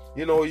and,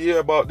 you know, you hear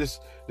about this,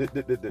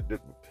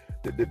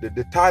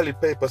 the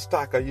toilet paper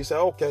stock, and you say,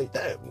 okay,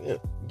 damn, yeah,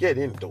 get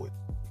into it.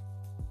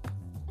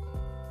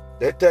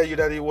 They tell you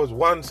that it was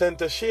 1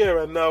 cent a share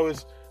and now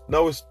it's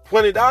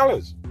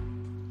 $20.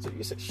 So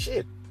you say,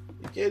 shit,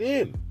 you get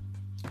in.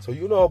 So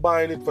you know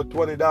buying it for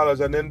 $20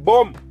 and then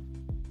boom,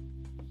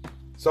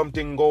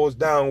 something goes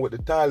down with the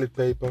toilet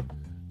paper,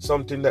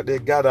 something that they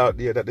got out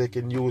there that they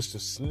can use to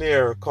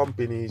snare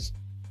companies,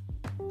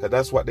 because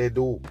that's what they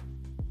do.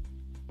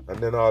 And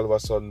then all of a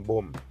sudden,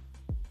 boom,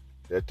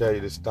 they tell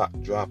you the stock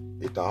drop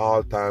at an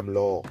all-time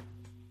low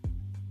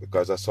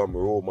because of some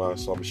rumor or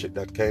some shit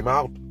that came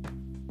out.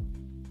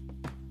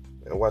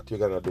 And what you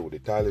gonna do? The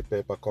toilet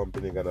paper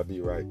company gonna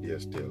be right there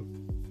still.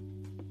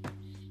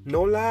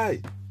 No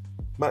lie.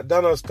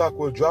 McDonald's stock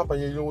will drop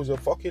and you lose your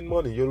fucking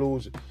money. You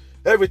lose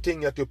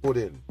everything that you put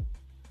in.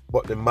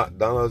 But the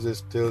McDonald's is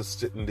still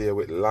sitting there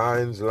with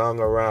lines long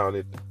around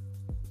it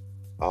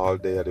all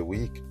day of the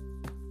week.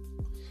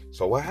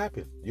 So what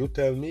happened? You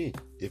tell me.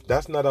 If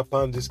that's not a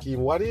Ponzi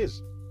scheme, what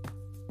is?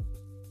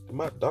 The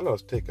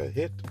McDonald's take a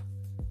hit,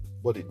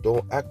 but it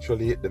don't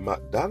actually hit the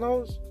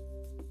McDonald's?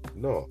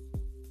 No.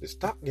 The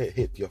stock get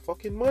hit. Your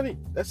fucking money.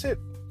 That's it.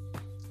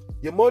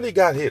 Your money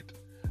got hit.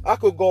 I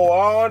could go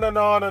on and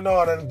on and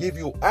on and give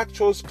you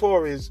actual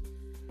stories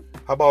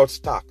about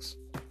stocks.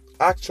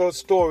 Actual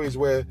stories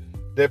where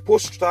they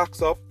push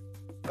stocks up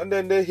and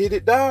then they hit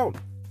it down.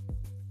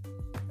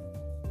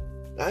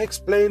 I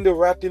explained the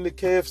rat in the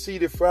KFC,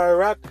 the fry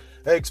rat.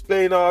 I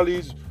explained all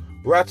these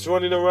rats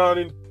running around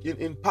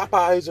in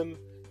Popeyes and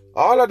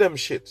all of them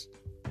shits.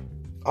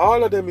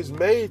 All of them is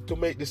made to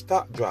make the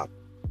stock drop.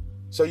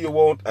 So you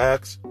won't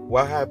ask,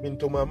 what happened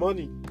to my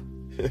money?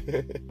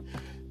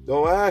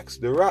 Don't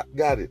ask, the rat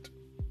got it.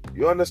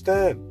 You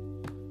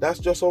understand? That's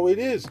just how it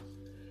is.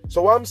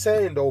 So I'm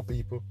saying though,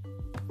 people,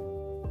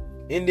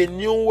 in the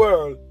new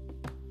world,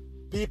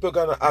 people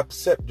gonna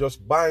accept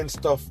just buying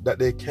stuff that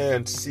they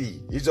can't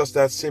see. It's just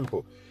that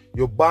simple.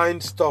 You're buying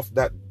stuff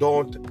that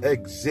don't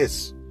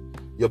exist.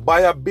 You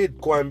buy a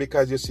Bitcoin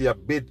because you see a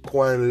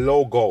Bitcoin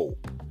logo.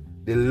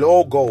 The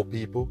logo,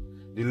 people.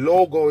 The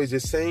logo is the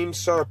same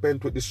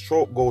serpent with the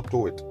stroke go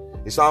to it.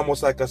 It's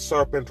almost like a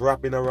serpent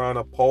wrapping around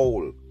a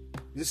pole.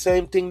 It's the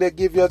same thing they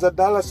give you as a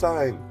dollar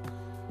sign.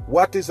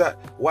 What is a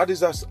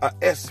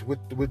S with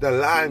the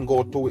line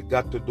go to it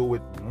got to do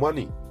with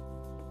money?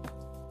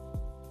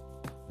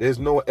 There's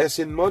no S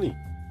in money.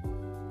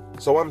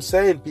 So I'm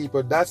saying,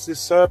 people, that's the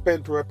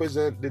serpent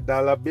represent the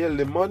dollar bill,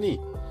 the money.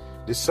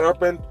 The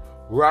serpent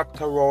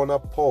wrapped around a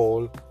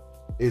pole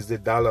is the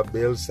dollar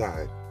bill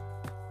sign.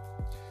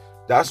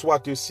 That's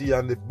what you see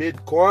on the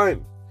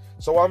Bitcoin.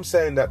 So I'm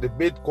saying that the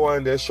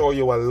Bitcoin, they show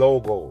you a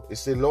logo.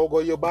 It's the logo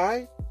you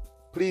buy?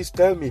 Please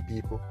tell me,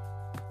 people.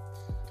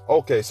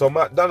 Okay, so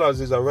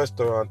McDonald's is a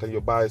restaurant and you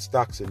buy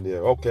stocks in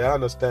there. Okay, I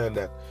understand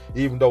that.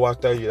 Even though I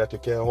tell you that you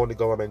can't own the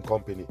government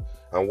company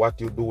and what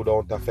you do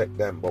don't affect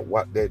them, but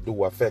what they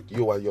do affect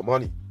you and your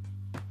money.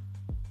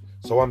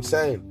 So I'm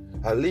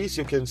saying, at least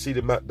you can see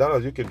the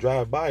McDonald's, you can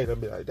drive by it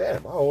and be like,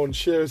 damn, I own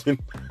shares in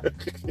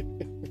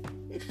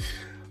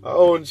I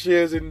own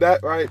shares in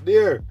that right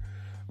there.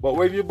 But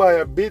when you buy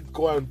a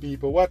Bitcoin,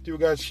 people, what you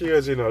got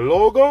shares in? A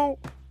logo?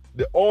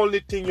 The only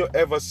thing you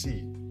ever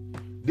see.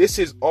 This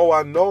is how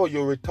I know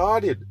you're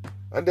retarded.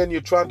 And then you're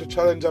trying to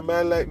challenge a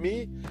man like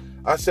me?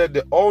 I said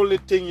the only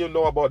thing you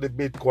know about the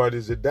Bitcoin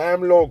is the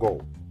damn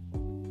logo.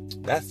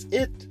 That's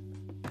it.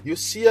 You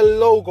see a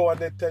logo and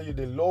they tell you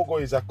the logo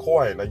is a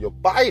coin and you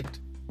buy it.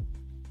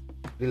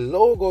 The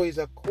logo is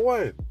a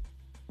coin.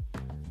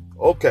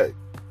 Okay.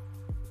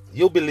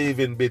 You believe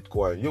in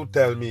Bitcoin. You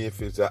tell me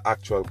if it's an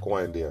actual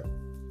coin there.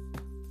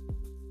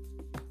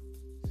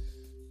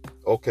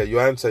 Okay,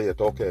 you answer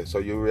it. Okay, so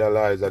you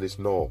realize that it's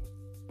no.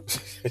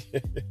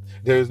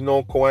 There is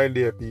no coin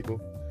there, people.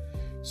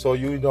 So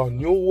you in a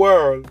new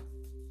world,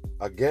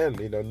 again,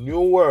 in a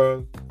new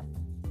world,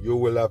 you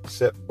will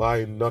accept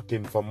buying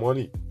nothing for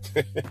money.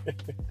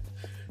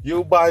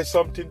 You buy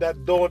something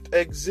that don't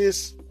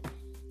exist.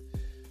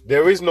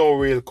 There is no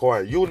real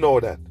coin. You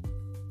know that.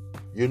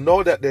 You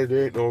know that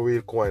there ain't no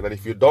real coin. And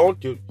if you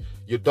don't,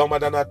 you're dumber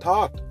than I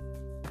thought.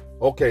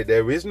 Okay,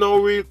 there is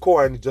no real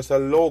coin. It's just a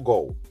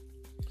logo.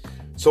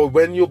 So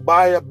when you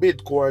buy a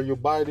Bitcoin, you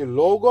buy the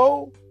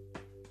logo?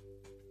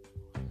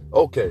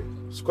 Okay,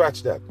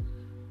 scratch that.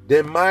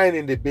 They're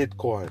mining the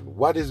Bitcoin.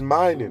 What is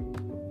mining?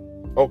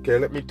 Okay,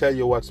 let me tell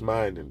you what's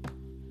mining.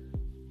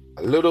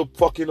 A little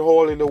fucking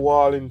hole in the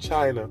wall in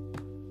China,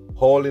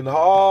 holding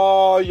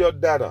all your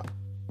data,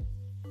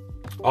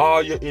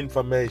 all your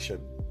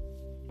information.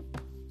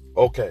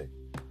 Okay,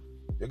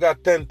 you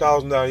got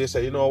 $10,000. You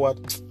say, you know what?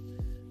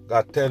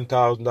 Got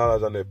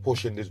 $10,000 and they're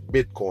pushing this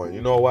Bitcoin.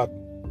 You know what?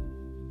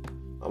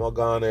 I'm gonna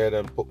go on ahead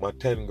and put my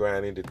 10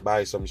 grand in to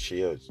buy some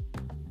shares.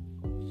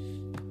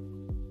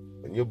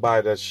 When you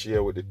buy that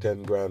share with the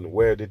 10 grand,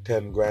 where did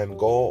 10 grand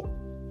go?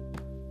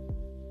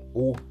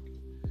 Who?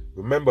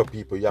 Remember,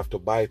 people, you have to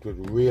buy it with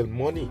real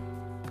money.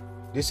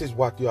 This is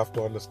what you have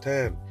to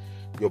understand.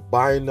 You're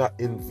buying that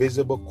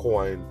invisible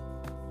coin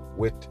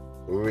with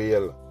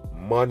real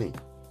money.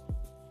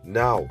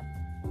 Now,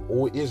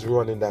 who is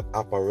running that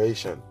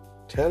operation?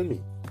 Tell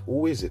me,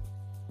 who is it?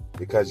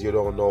 Because you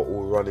don't know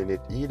who's running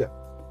it either.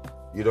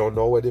 You don't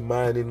know where the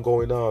mining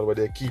going on, where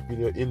they're keeping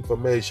your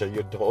information.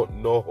 You don't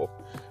know.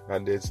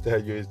 And they tell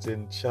you it's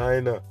in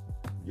China.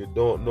 You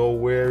don't know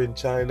where in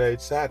China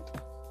it's at.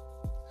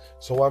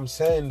 So I'm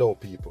saying though,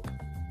 people,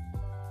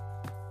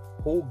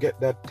 who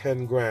get that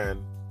 10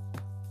 grand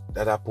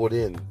that I put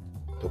in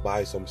to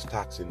buy some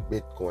stocks in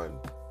Bitcoin?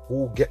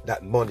 Who get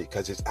that money?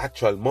 Because it's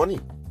actual money.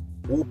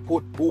 Who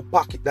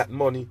pocket that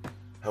money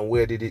and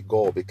where did it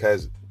go?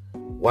 Because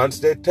once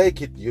they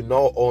take it, you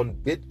now own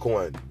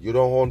Bitcoin. You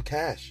don't own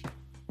cash.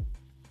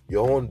 You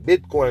own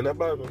Bitcoin.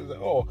 Everybody say,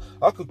 oh,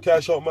 I could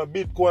cash out my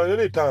Bitcoin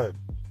anytime.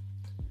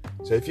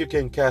 So if you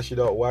can cash it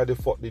out, why the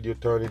fuck did you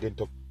turn it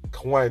into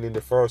coin in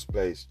the first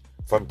place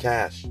from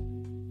cash?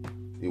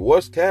 It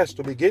was cash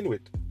to begin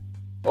with.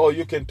 Oh,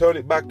 you can turn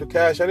it back to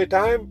cash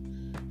anytime?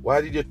 Why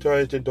did you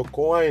turn it into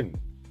coin?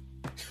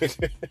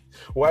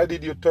 Why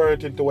did you turn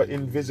it into an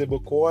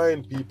invisible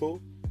coin,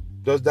 people?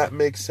 Does that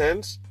make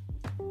sense?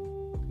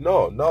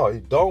 No,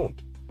 it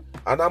don't.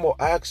 And I'm going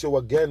to ask you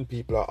again,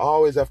 people. I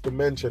always have to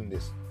mention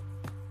this.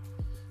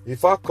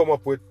 If I come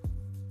up with,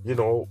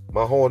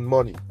 my own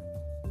money,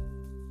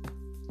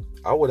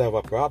 I would have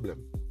a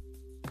problem.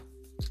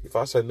 If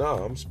I said, no,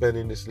 I'm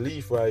spending this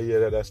leaf right here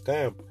that I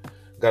stamp,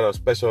 got a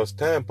special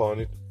stamp on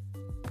it,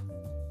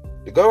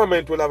 the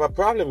government will have a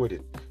problem with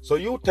it. So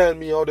you tell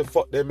me how the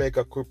fuck they make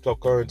a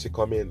cryptocurrency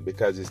come in,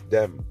 because it's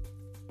them.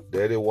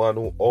 They're the one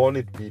who own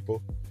it,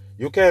 people.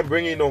 You can't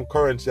bring in no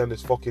currency on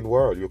this fucking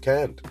world. You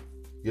can't.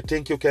 You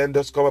think you can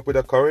just come up with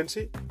a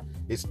currency?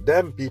 It's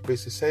them, people.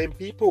 It's the same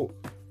people.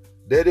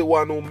 They're the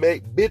one who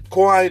make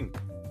Bitcoin.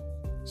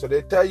 So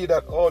they tell you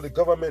that, the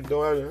government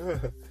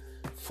don't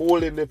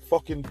fooling the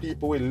fucking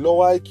people with low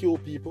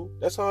IQ, people.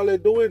 That's all they're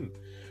doing.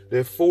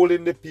 They're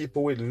fooling the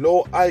people with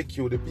low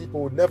IQ, the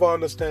people who never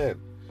understand.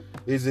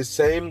 It's the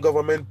same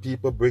government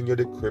people bring you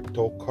the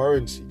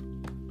cryptocurrency.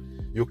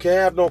 You can't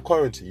have no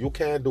currency. You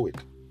can't do it.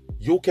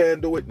 You can't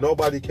do it.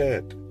 Nobody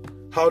can't.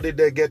 How did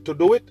they get to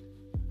do it?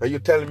 Are you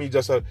telling me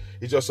it's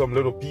just some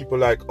little people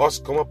like us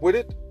come up with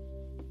it?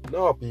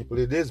 No, people,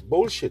 it is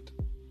bullshit.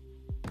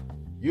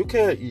 You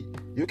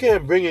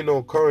can't bring in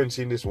no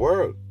currency in this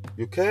world.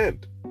 You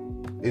can't.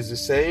 It's the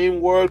same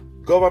world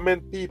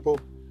government people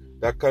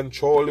that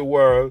control the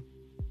world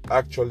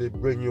actually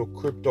bring you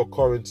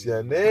cryptocurrency,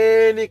 and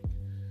any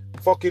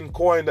fucking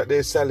coin that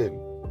they're selling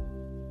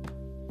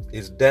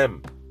is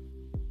them.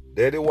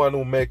 They're the one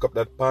who make up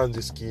that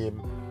Ponzi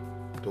scheme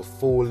to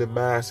fool the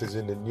masses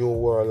in the new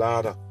world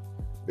order,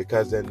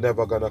 because they're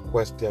never gonna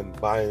question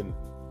buying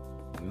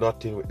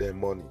nothing with their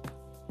money.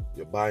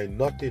 You're buying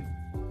nothing.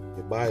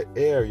 You buy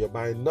air, you're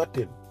buying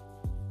nothing.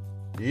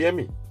 You hear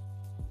me?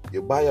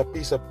 You buy a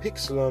piece of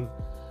pixel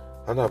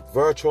on a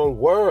virtual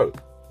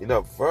world. In a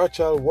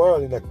virtual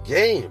world, in a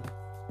game.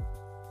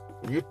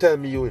 You tell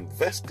me you're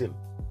investing.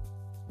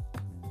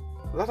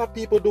 A lot of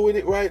people doing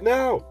it right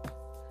now.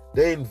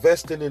 They're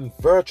investing in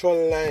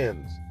virtual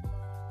lands.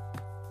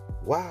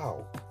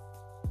 Wow.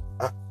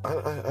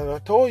 I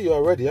told you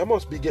already, I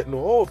must be getting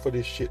old for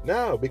this shit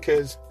now,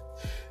 because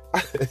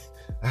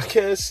I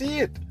can't see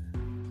it.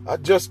 I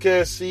just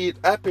can't see it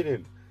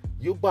happening.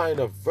 You buying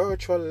a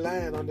virtual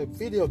land on a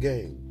video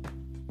game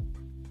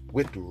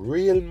with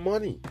real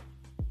money.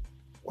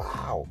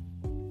 Wow.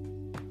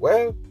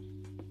 Well,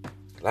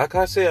 like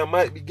I say, I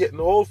might be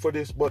getting old for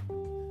this, but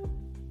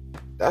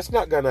that's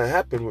not gonna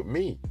happen with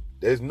me.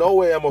 There's no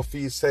way I'm gonna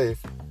feel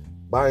safe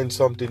buying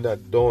something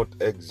that don't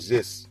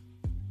exist.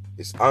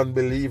 It's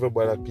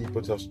unbelievable that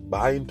people just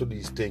buy into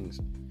these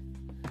things.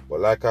 But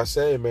like I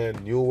say,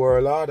 man, new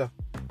world order.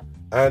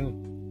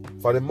 And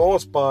for the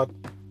most part,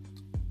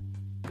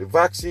 the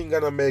vaccine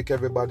gonna make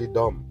everybody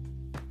dumb.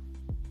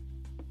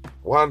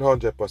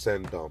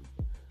 100% dumb.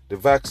 The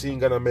vaccine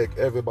gonna make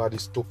everybody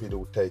stupid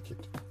who take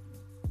it.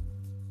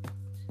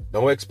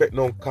 Don't expect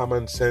no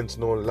common sense,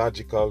 no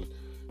logical,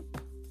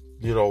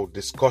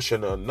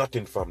 discussion or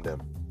nothing from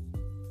them.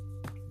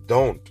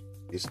 Don't.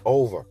 It's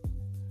over.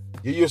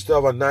 You used to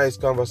have a nice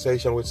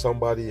conversation with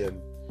somebody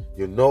and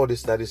you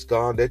notice that it's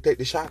gone, they take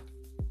the shot.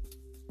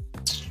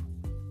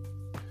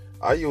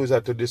 I use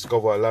that to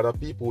discover a lot of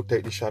people who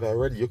take the shot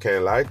already. You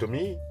can't lie to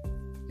me.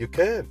 You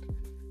can't.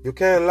 You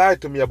can't lie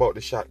to me about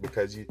the shot,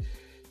 because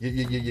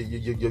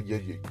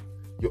your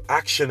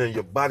action and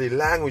your body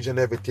language and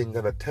everything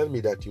gonna tell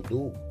me that you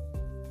do,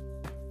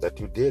 that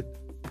you did.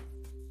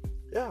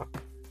 Yeah,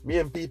 me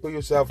and people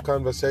used to have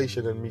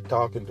conversation and me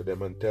talking to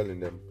them and telling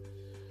them,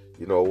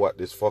 you know, what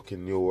this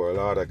fucking new world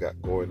order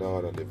got going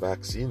on and the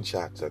vaccine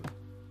shots, and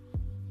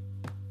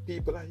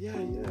people are, yeah,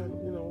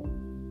 you know,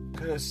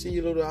 kind of see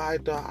a little eye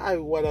to eye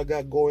what I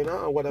got going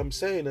on, what I'm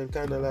saying, and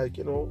kind of like,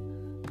 you know,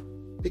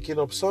 picking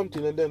up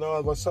something, and then all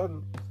of a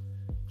sudden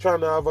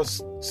trying to have a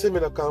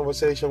similar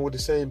conversation with the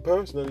same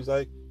person, and it's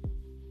like,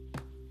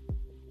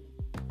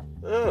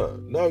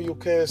 now you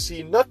can't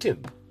see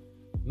nothing.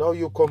 Now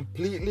you're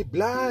completely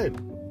blind.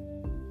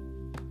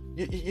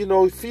 You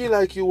know, you feel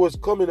like you was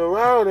coming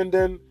around, and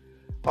then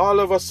all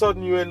of a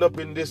sudden you end up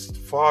in this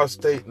far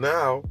state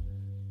now.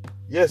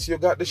 Yes, you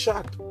got the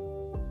shot.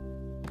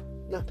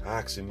 Not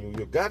asking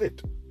you got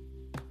it.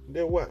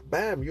 Then what?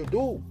 Bam, you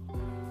do.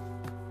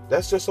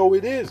 That's just how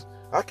it is.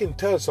 I can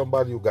tell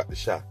somebody who got the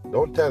shot.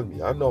 Don't tell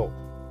me. I know.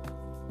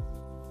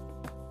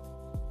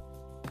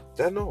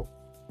 I know.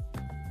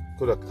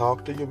 Could have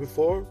talked to you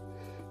before.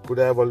 Could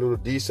have a little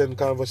decent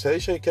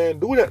conversation. Can't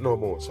do that no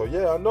more. So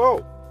yeah, I know.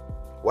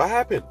 What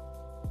happened?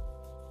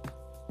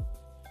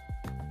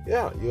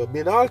 Yeah, you have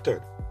been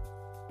altered.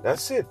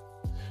 That's it.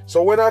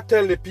 So when I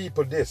tell the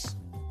people this,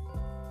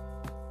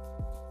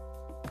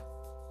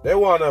 they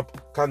want to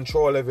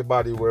control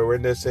everybody, where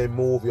when they say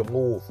move, you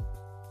move.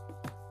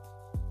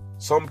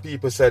 Some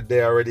people said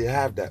they already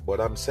have that,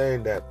 but I'm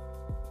saying that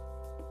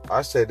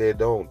I say they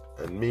don't.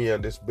 And me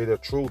and this bit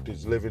of truth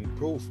is living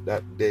proof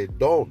that they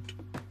don't.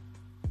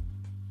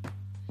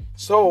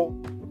 So,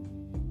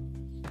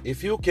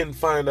 if you can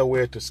find a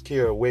way to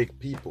scare awake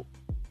people,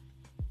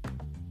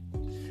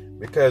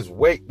 because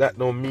wake, that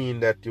don't mean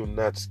that you're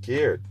not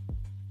scared,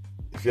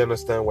 if you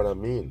understand what I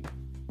mean.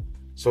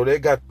 So they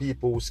got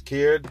people who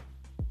scared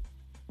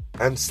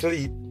and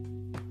sleep,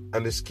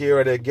 and the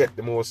scarier they get,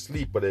 the more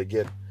sleeper they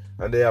get.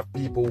 And they have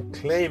people who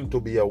claim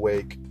to be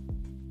awake.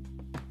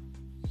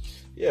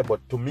 Yeah,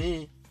 but to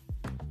me,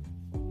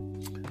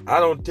 I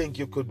don't think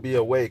you could be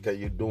awake and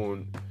you're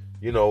doing,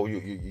 you know,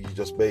 you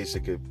just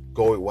basically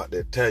go with what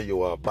they tell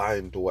you or buy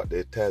into what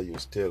they tell you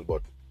still.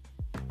 But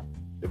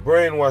the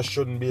brainwash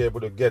shouldn't be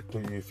able to get to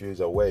you if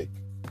you're awake.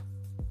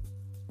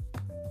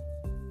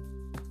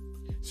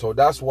 So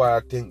that's why I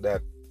think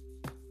that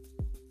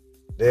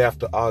they have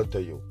to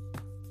alter you.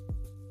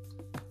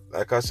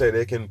 Like I said,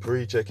 they can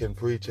preach, and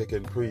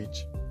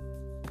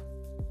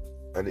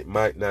it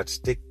might not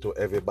stick to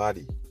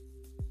everybody.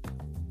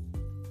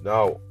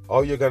 Now,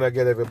 how you gonna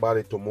get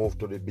everybody to move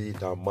to the beat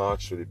and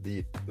march to the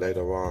beat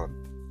later on?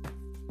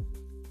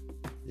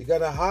 You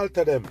gotta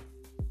alter them.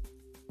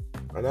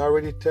 And I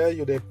already tell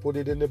you, they put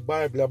it in the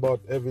Bible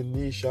about every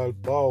knee shall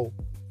bow,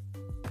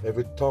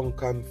 every tongue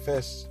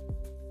confess.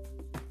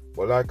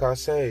 But like I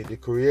say, the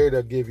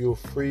Creator give you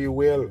free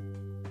will.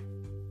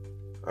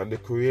 And the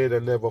Creator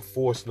never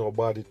forced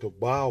nobody to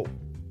bow.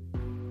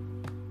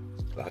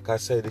 Like I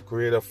say, the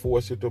Creator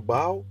forced you to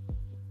bow?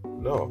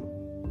 No.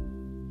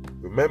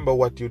 Remember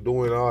what you're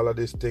doing all of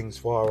these things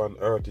for on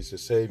earth is to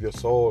save your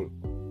soul.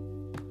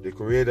 The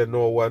Creator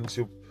know once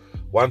you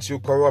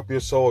corrupt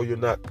your soul,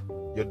 you're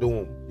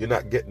doomed. You're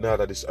not getting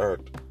out of this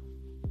earth.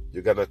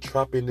 You're gonna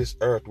trap in this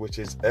earth, which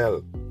is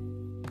hell.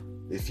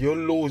 If you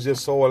lose your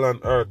soul on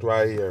earth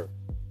right here,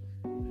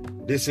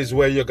 this is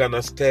where you're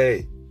gonna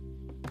stay.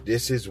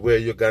 This is where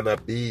you're gonna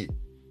be.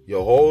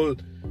 Your whole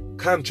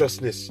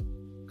consciousness.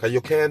 Because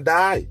you can't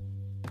die.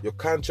 Your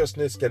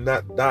consciousness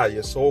cannot die.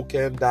 Your soul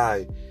can't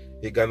die.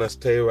 You're gonna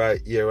stay right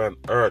here on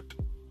earth.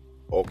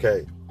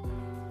 Okay.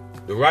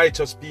 The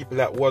righteous people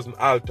that wasn't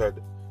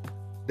altered,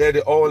 they're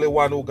the only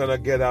one who gonna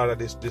get out of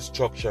this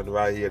destruction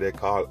right here they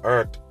call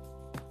earth.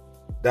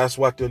 That's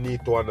what you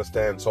need to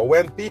understand. So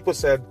when people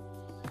said,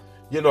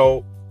 you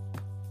know,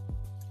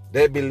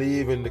 they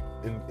believe in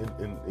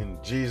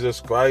Jesus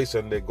Christ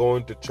and they're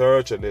going to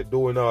church and they're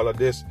doing all of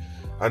this,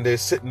 and they're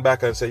sitting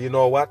back and say, you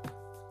know what?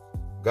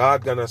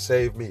 God gonna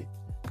save me.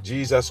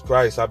 Jesus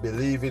Christ, I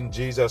believe in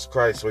Jesus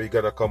Christ, so He's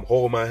gonna come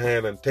hold my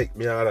hand and take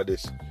me out of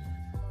this.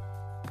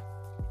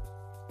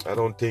 I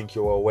don't think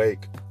you're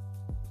awake.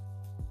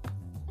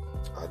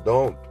 I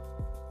don't.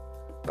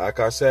 Like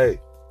I say,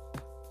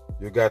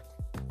 you got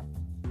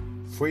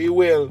free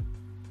will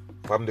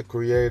from the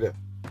Creator.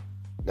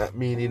 That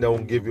means He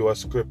don't give you a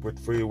script with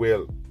free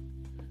will.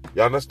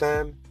 You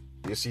understand?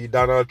 You see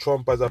Donald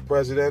Trump as a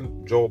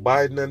president, Joe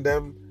Biden and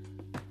them,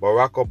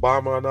 Barack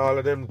Obama and all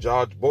of them,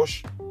 George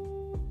Bush.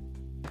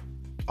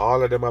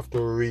 All of them have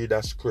to read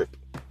a script.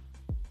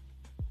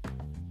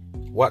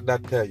 What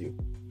that tell you?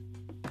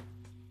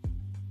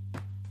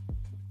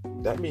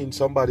 That means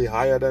somebody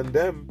higher than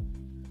them,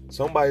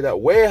 somebody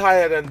that way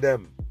higher than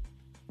them,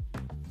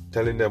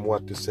 telling them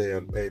what to say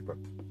on paper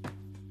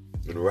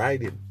and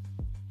writing.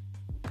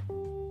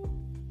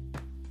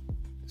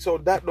 So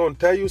that don't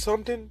tell you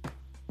something?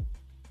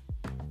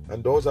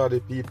 And those are the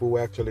people who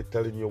are actually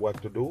telling you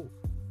what to do.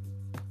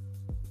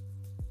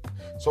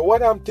 So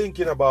what I'm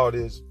thinking about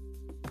is,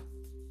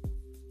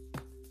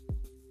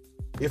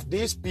 if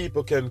these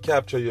people can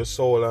capture your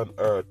soul on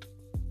earth,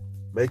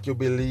 make you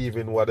believe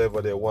in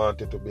whatever they want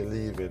you to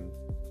believe in,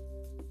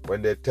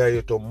 when they tell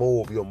you to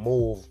move, you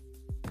move,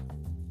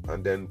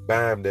 and then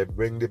bam, they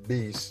bring the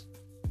beast,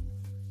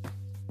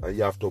 and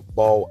you have to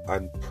bow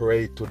and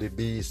pray to the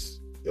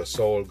beast, your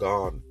soul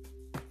gone.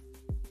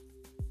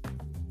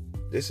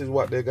 This is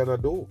what they're gonna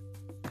do.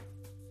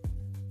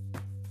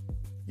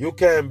 You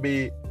can't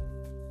be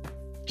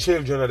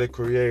children of the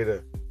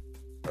Creator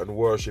and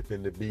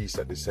worshiping the beast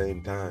at the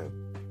same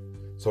time.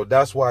 So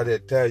that's why they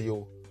tell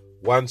you,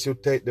 once you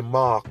take the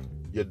mark,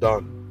 you're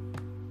done.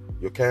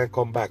 You can't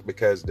come back,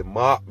 because the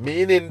mark,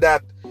 meaning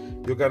that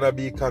you're gonna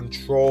be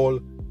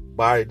controlled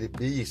by the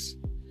beast.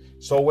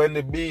 So when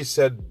the beast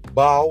said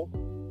bow,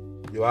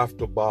 you have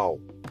to bow.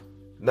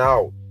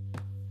 Now,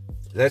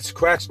 let's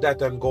scratch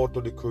that and go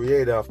to the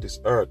Creator of this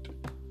earth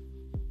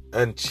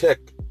and check,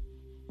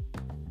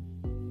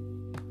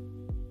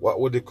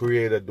 what would the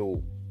Creator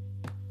do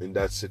in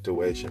that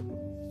situation?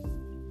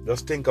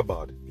 Just think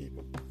about it,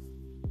 people.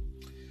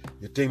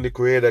 You think the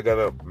Creator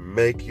gonna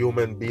make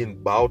human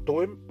being bow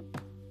to him?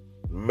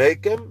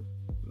 Make him?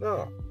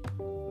 No.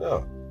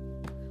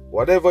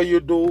 Whatever you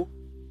do,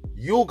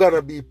 you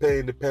gonna be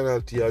paying the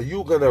penalty, or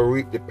you gonna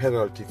reap the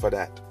penalty for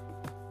that.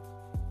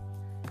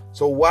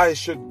 So why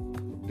should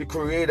the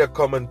Creator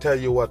come and tell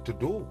you what to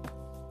do?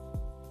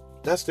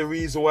 That's the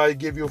reason why I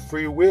give you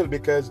free will,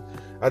 because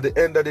at the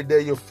end of the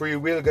day, your free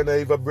will gonna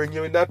either bring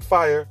you in that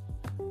fire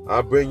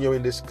or bring you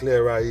in this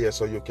clear right here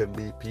so you can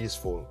be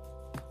peaceful.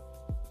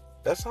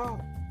 That's all.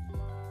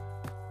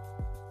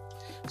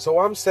 So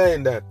I'm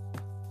saying that,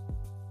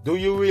 do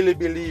you really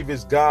believe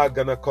is God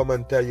gonna come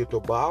and tell you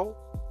to bow?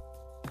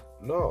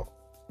 No.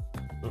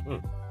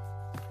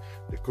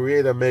 The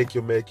Creator make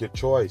you make your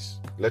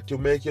choice. Let you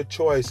make your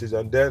choices,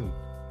 and then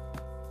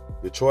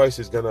your choice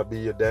is gonna be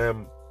your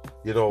damn,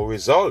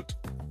 result.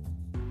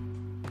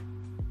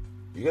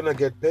 You're gonna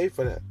get paid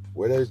for that,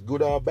 whether it's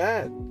good or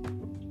bad.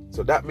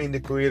 So that means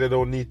the Creator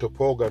don't need to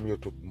program you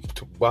to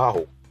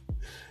bow.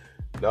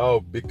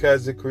 No,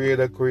 because the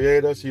Creator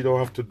created us, you don't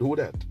have to do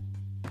that.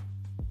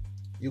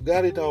 You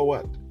got it or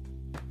what?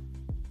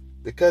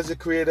 Because the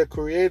Creator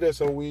created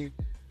us, and we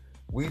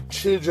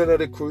children of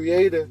the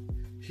Creator,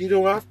 He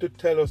don't have to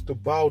tell us to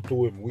bow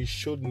to Him. We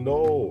should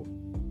know.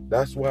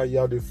 That's why you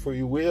have the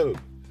free will.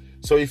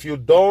 So if you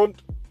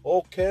don't,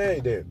 okay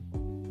then.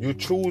 You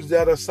choose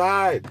the other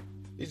side.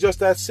 It's just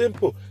that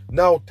simple.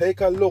 Now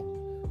take a look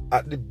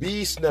at the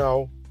beast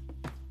now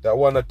that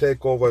want to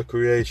take over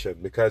creation,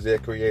 because they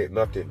create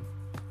nothing.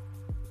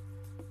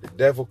 The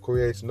devil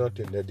creates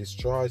nothing. They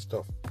destroy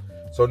stuff.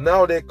 So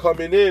now they're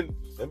coming in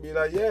and be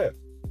like, yeah,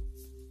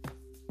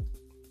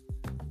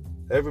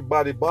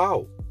 everybody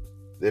bow.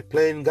 They're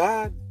playing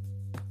God,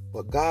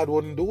 but God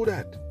wouldn't do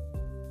that.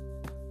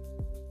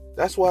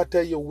 That's why I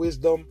tell you,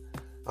 wisdom,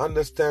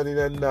 understanding,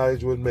 and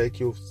knowledge will make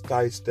you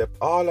sidestep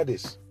all of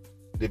this.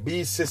 The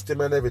beast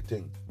system and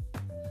everything.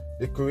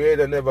 The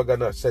Creator never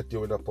gonna set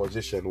you in a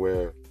position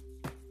where,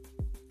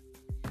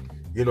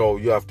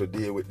 you have to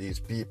deal with these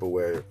people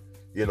where,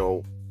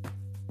 the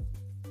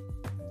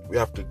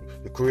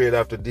Creator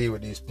have to deal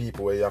with these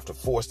people where you have to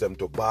force them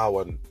to bow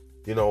and,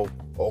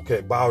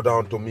 okay, bow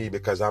down to me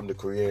because I'm the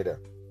Creator.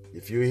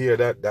 If you hear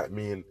that, that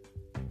means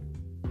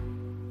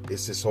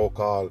it's the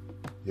so-called,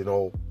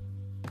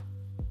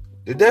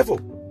 the devil.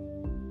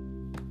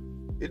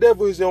 The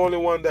devil is the only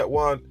one that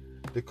wants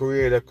the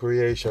Creator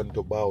creation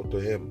to bow to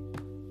him.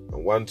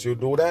 And once you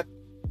do that,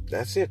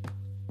 that's it.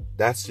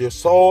 That's your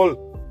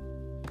soul.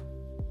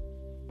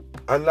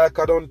 And like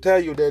I don't tell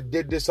you, they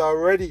did this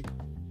already.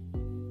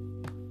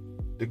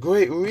 The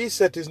Great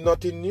Reset is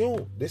nothing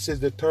new. This is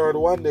the third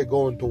one they're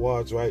going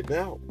towards right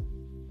now.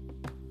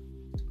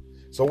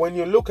 So when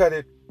you look at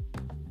it,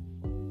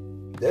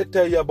 they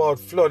tell you about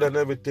flood and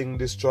everything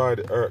destroy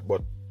the earth,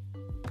 but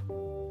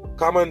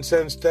common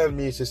sense tell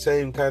me it's the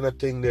same kind of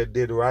thing they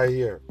did right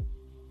here.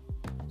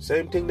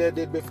 Same thing they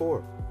did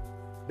before.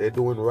 They're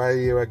doing right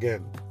here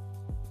again.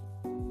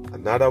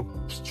 Another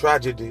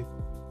tragedy,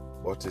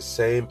 but the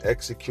same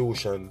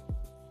execution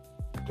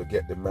to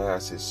get the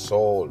masses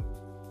soul.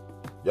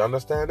 You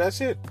understand?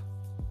 That's it.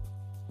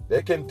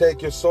 They can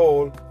take your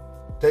soul,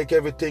 take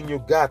everything you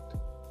got,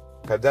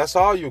 because that's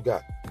all you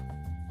got.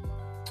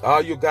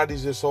 All you got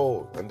is your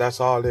soul, and that's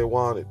all they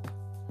wanted.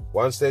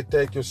 Once they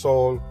take your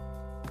soul,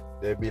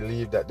 they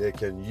believe that they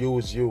can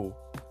use you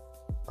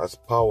as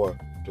power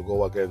to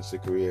go against the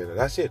Creator.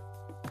 That's it.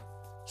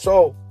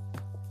 So,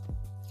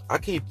 I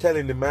keep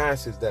telling the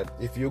masses that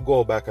if you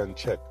go back and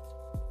check,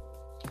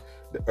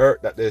 the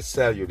earth that they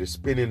sell you, the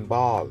spinning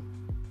ball,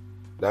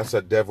 that's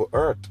a devil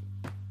earth.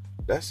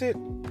 That's it.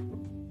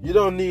 You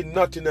don't need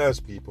nothing else,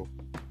 people.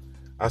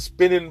 A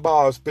spinning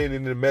ball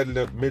spinning in the middle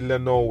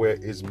of nowhere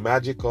is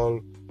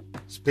magical.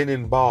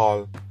 Spinning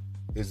ball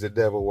is the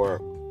devil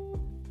work.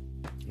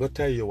 I'll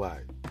tell you why.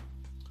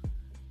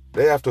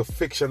 They have to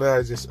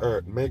fictionize this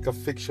earth, make a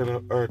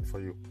fictional earth for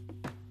you.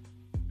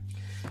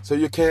 So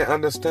you can't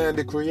understand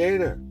the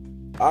Creator.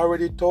 I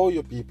already told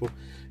you, people,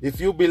 if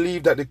you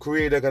believe that the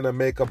Creator gonna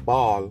make a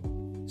ball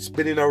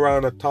spinning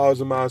around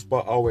 1,000 miles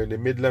per hour in the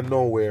middle of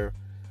nowhere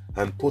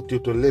and put you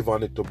to live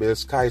on it to build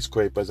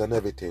skyscrapers and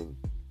everything,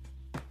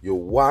 you're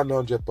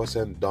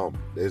 100%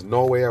 dumb. There's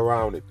no way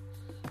around it.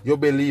 You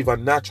believe a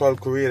natural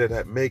creator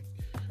that make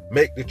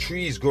the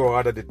trees grow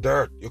out of the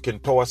dirt. You can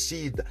throw a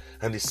seed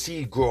and the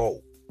seed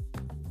grow.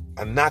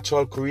 A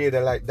natural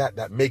creator like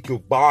that make you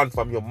born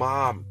from your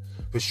mom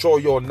to show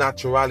your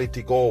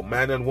naturality go.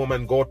 Man and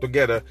woman go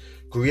together,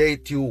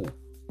 create you.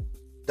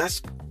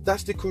 That's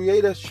the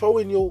creator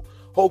showing you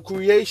how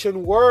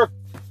creation works.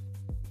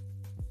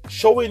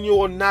 Showing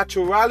your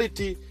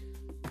naturality,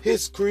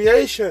 his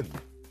creation.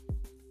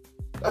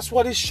 That's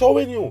what he's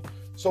showing you.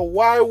 So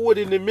why would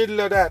in the middle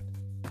of that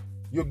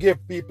you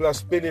give people a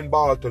spinning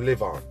ball to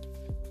live on?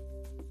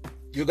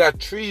 You got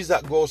trees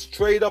that go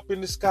straight up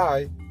in the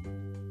sky,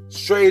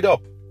 straight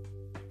up,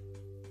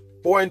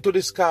 point to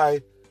the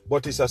sky,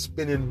 but it's a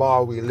spinning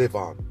ball we live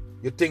on.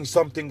 You think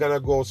something gonna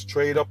go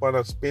straight up on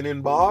a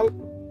spinning ball?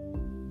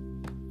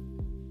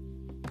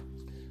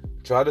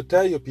 Try to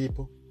tell you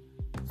people.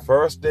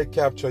 First they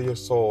capture your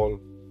soul.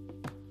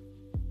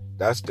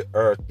 That's the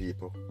earth,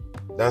 people.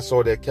 That's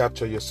how they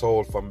capture your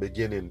soul from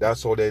beginning.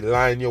 That's how they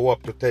line you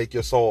up to take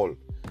your soul.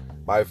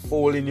 By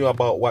fooling you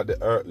about what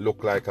the earth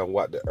look like and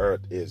what the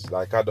earth is.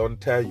 Like I don't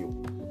tell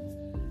you.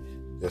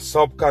 Your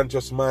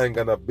subconscious mind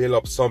gonna build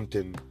up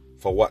something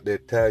for what they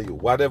tell you.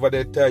 Whatever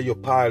they tell you,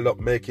 pile up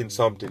making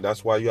something.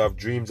 That's why you have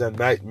dreams and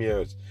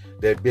nightmares.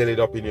 They build it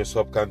up in your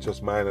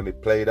subconscious mind and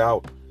it played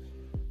out.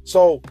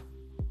 So,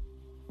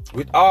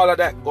 with all of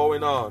that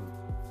going on,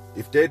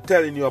 if they're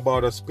telling you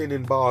about a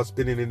spinning ball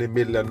spinning in the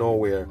middle of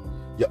nowhere,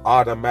 you're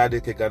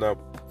automatically gonna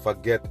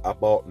forget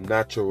about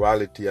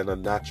naturality and a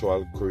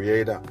natural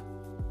creator.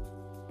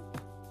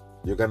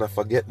 You're gonna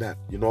forget that.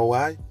 You know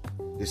why?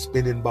 The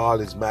spinning ball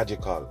is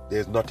magical.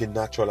 There's nothing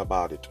natural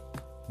about it.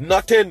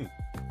 Nothing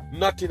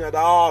at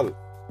all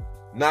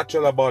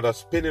natural about a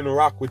spinning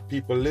rock with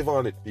people live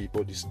on it,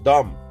 people. It's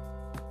dumb.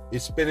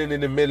 It's spinning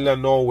in the middle of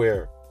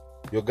nowhere.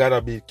 You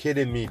gotta be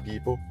kidding me,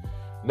 people.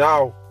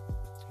 Now,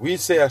 we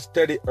say a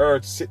steady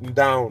earth sitting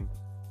down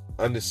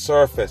on the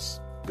surface.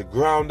 The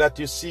ground that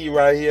you see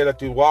right here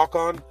that you walk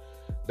on,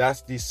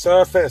 that's the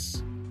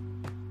surface.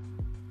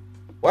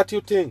 What do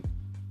you think?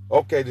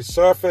 Okay, the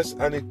surface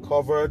and it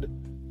covered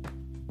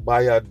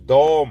by a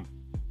dome.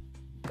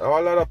 Now,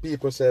 a lot of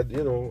people said, as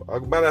a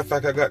matter of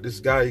fact, I got this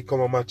guy, he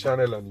come on my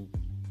channel and,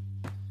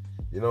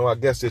 I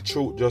guess the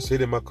truth just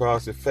hit him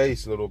across the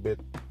face a little bit.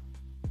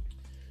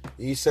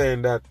 He's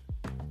saying that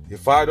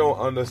if I don't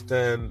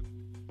understand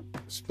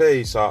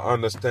space or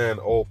understand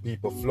how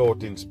people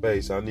float in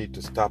space, I need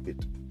to stop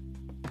it.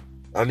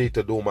 I need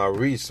to do my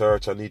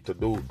research.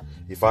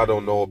 If I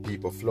don't know how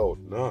people float.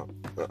 No.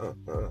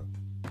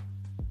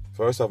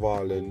 First of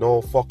all,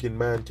 no fucking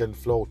man can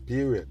float,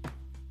 period.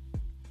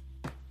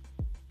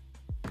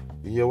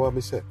 You hear what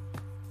me say?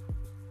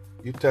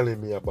 You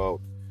telling me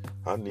about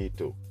I need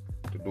to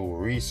do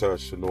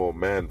research to know a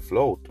man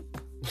float.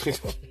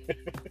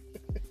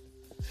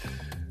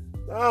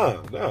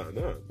 Nah.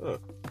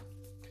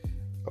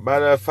 A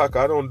matter of fact,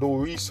 I don't do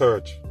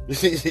research.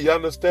 You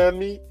understand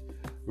me?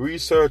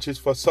 Research is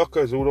for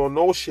suckers who don't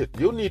know shit.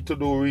 You need to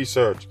do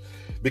research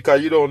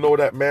because you don't know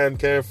that man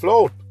can't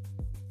float.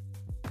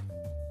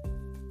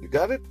 You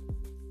got it?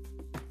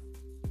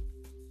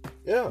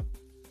 Yeah.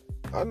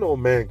 I know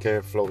man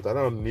can't float. I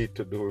don't need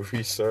to do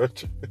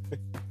research.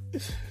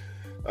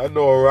 I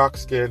know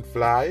rocks can't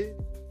fly.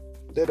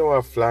 They don't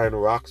have flying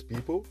rocks,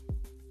 people.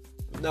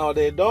 No,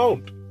 they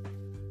don't.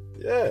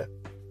 Yeah.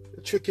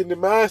 They're tricking the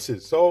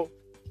masses. So,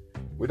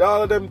 with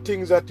all of them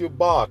things that you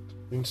bought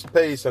in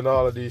space and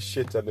all of these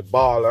shit and the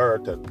ball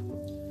earth and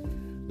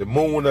the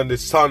moon and the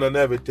sun and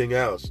everything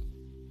else,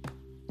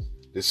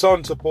 the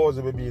sun's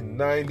supposed to be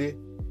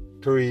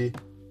 93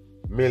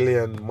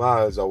 million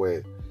miles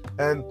away.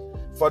 And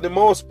for the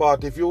most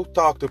part, if you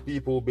talk to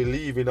people who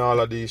believe in all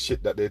of these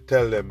shit that they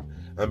tell them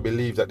and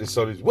believe that the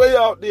sun is way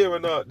out there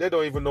and they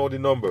don't even know the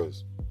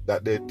numbers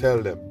that they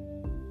tell them.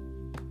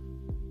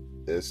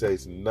 They say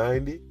it's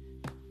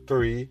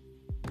 93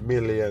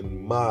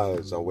 million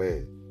miles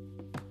away.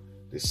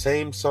 The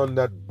same sun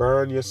that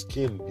burn your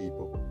skin,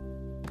 people.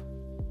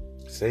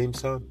 Same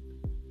sun.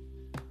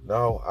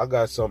 Now, I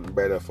got something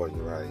better for you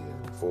right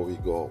here before we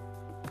go.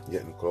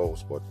 Getting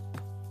close, but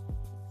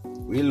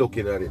we're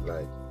looking at it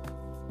like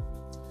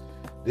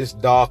this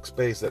dark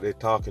space that they're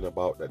talking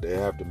about, that they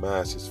have the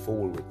masses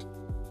fooled with.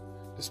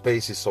 The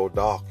space is so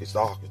dark. It's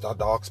dark. It's a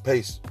dark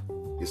space.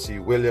 You see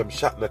William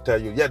Shatner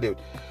tell you,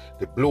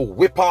 the blue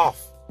whip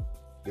off.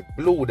 The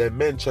blue, they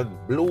mention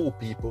blue,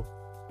 people,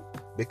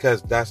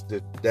 because that's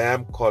the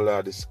damn color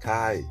of the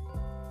sky.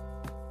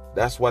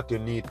 That's what you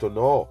need to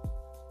know.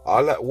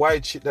 All that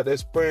white shit that they're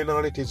spraying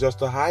on it is just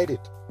to hide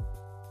it.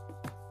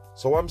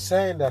 So I'm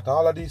saying that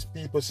all of these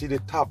people see the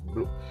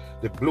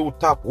blue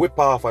top whip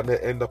off and they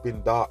end up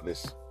in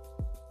darkness.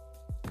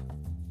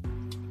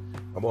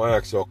 I'm going to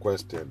ask you a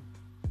question.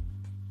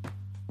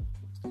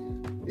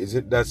 Is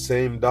it that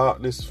same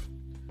darkness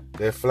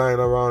they're flying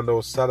around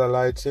those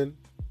satellites in?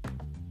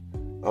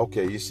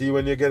 Okay, you see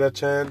when you get a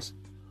chance,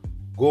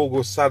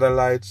 Google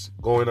satellites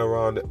going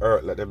around the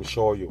earth. Let them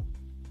show you.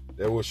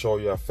 They will show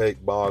you a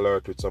fake ball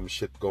earth with some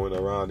shit going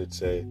around it.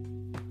 Say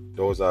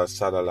those are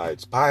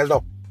satellites piled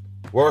up.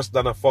 Worse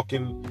than a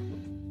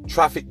fucking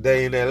traffic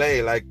day in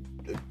LA. Like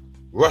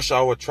rush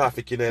hour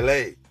traffic in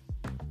LA.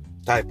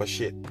 Type of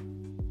shit.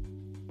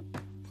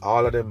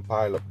 All of them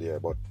pile up there.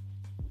 But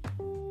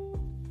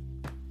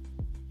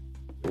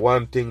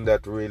one thing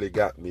that really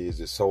got me is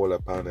the solar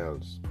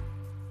panels.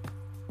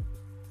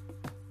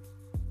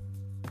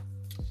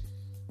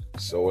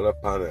 Solar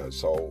panels.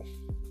 So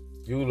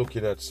you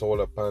looking at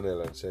solar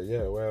panel and say,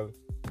 yeah, well,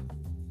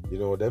 you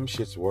know, them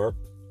shits work.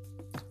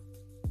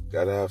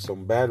 Gotta have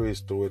some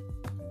batteries to it.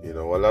 You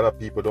know, a lot of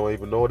people don't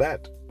even know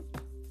that.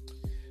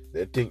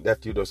 They think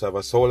that you just have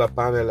a solar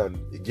panel and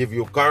it give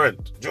you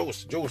current.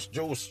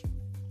 Juice.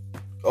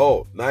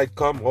 Oh, night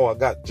come. Oh, I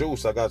got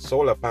juice. I got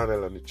solar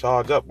panel and it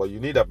charge up. But you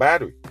need a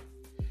battery.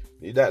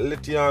 You need that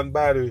lithium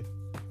battery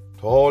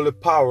to hold the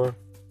power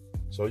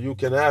so you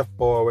can have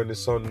power when the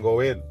sun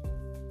go in.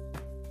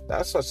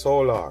 That's a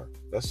solar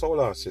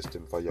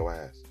system for your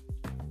ass.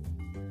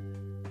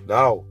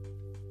 Now,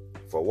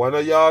 for one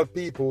of y'all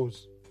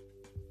peoples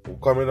who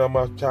come in on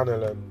my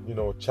channel and, you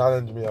know,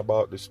 challenge me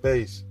about the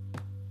space,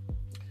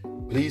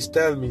 please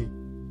tell me,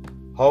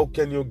 how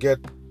can you get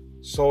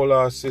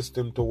solar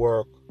system to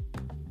work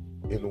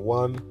in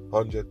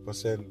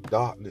 100%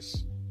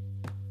 darkness?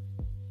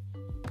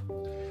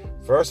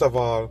 First of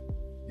all,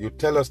 you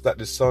tell us that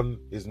the sun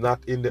is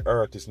not in the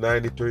earth. It's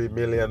 93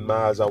 million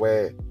miles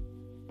away.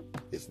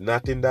 It's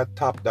not in that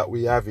top that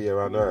we have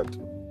here on earth.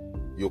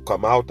 You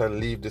come out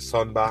and leave the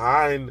sun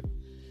behind.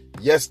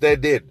 Yes, they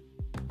did.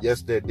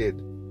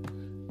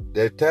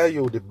 They tell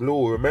you the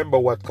blue. Remember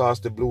what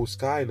caused the blue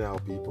sky now,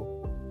 people.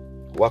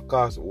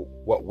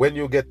 When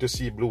you get to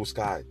see blue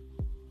sky?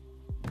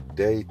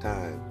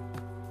 Daytime.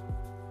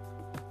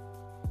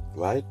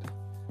 Right?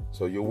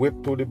 So you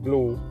whip to the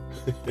blue.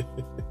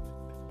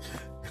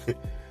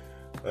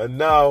 And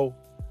now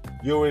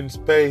you're in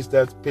space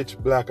that's pitch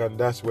black, and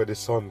that's where the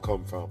sun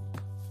come from.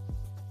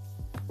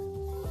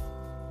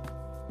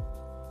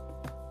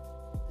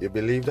 You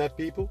believe that,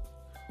 people?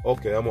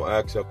 Okay, I'm gonna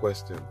ask you a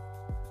question.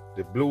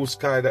 The blue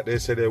sky that they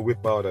say they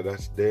whip out of,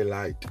 that's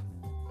daylight.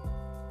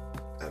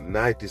 And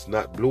night is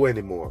not blue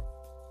anymore.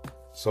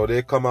 So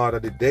they come out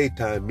of the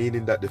daytime,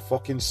 meaning that the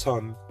fucking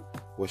sun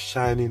was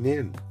shining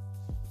in.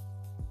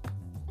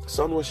 The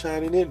sun was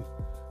shining in.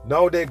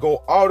 Now they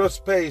go out of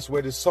space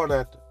where the sun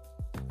at,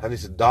 and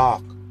it's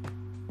dark.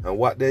 And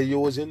what they're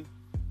using?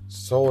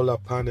 Solar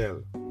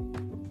panel.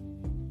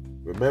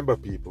 Remember,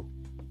 people,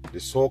 the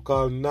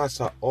so-called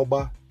NASA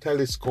Hubble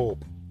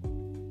telescope.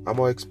 I'm going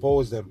to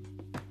expose them.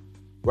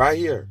 Right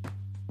here.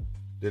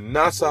 The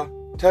NASA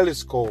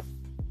telescope.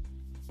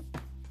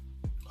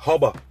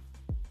 Hubble.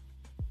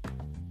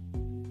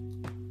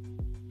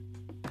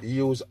 He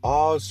used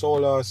all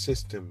solar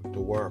system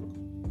to work.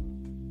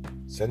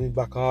 Sending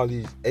back all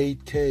these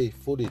 8K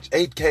footage.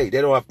 8K.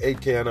 They don't have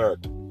 8K on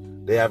Earth.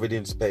 They have it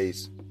in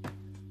space.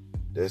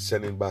 They're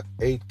sending back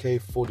 8K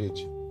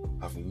footage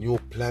of new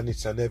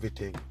planets and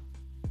everything.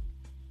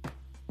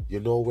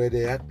 You know where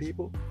they at,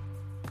 people?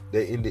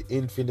 They're in the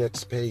infinite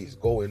space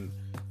going.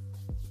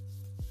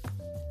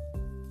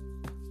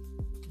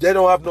 They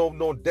don't have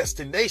no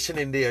destination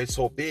in there. It's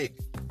so big.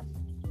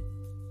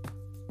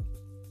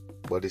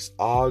 But it's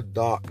all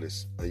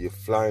darkness. And you're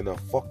flying a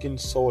fucking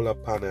solar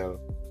panel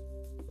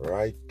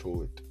right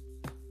to it.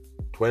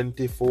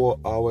 24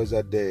 hours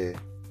a day.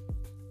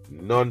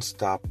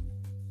 Non-stop.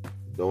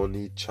 Don't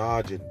need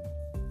charging.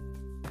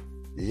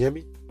 You hear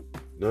me?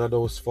 None of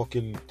those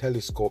fucking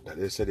telescopes that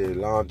they say they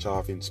launch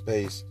off in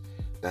space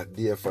that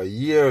there for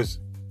years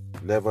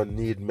never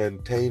need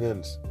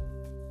maintenance.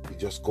 You're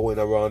just going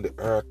around the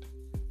earth.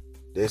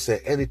 They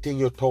say anything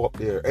you throw up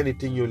there,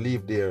 anything you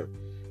leave there,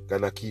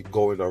 gonna keep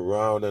going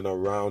around and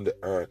around the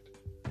earth.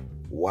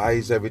 Why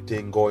is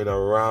everything going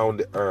around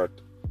the earth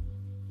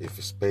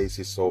if space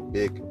is so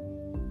big?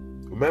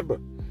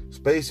 Remember,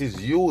 space is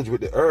huge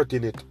with the earth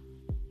in it.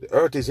 The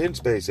earth is in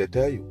space, they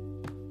tell you.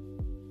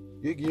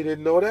 You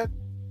didn't know that?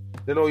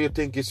 Then all you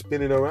think it's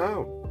spinning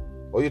around.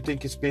 Or you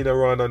think it's spinning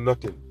around on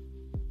nothing.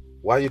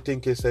 Why you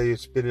think you say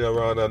it's spinning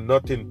around on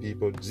nothing,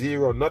 people?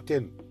 Zero,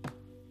 nothing.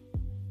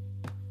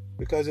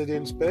 Because it's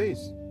in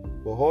space.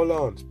 But hold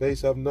on,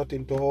 space have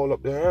nothing to hold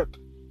up the earth.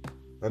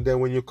 And then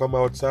when you come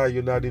outside,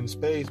 you're not in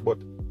space, but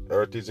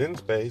earth is in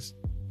space.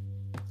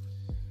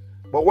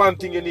 But one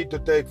thing you need to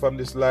take from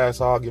this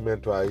last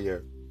argument right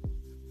here.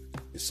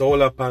 The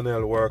solar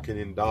panel working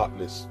in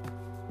darkness.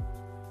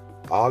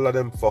 All of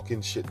them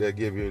fucking shit they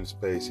give you in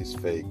space is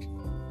fake.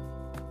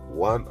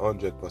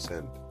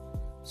 100%.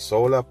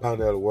 Solar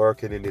panel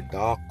working in the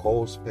dark,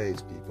 cold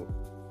space, people.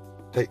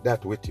 Take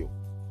that with you.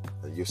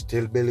 And you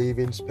still believe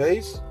in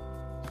space?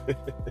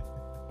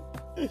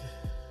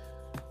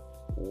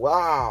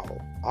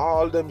 Wow.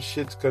 All them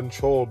shits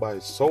controlled by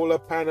solar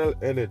panel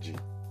energy.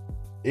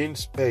 In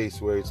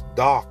space where it's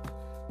dark.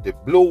 The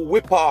blue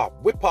whip off.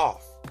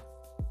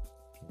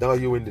 Now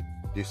you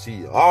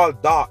see all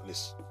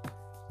darkness.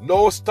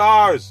 No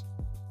stars.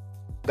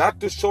 That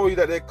to show you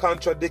that they're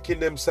contradicting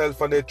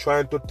themselves and they're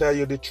trying to tell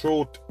you the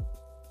truth.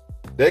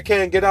 They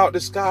can't get out the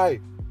sky.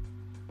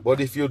 But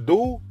if you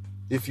do,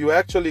 if you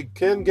actually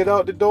can get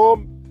out the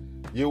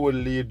dome, you will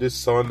leave the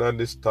sun and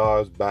the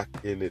stars back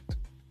in it.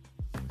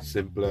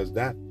 Simple as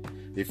that.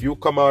 If you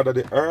come out of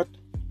the earth,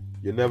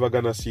 you're never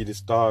gonna see the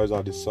stars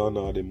or the sun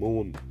or the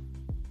moon.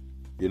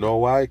 You know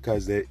why?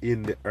 Because they're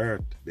in the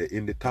earth. They're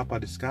in the top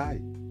of the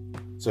sky.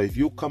 So if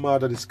you come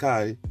out of the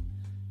sky,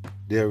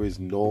 there is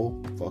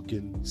no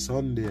fucking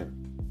sun there.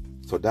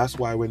 So that's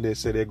why when they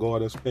say they go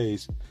out of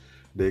space,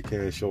 they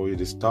can't show you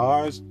the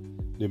stars,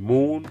 the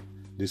moon,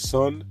 the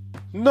sun,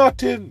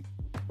 nothing.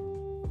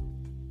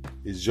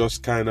 It's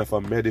just kind of a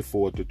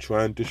metaphor to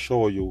trying to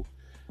show you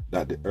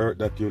that the earth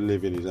that you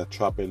live in is a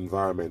trap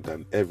environment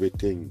and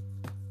everything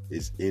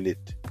is in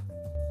it.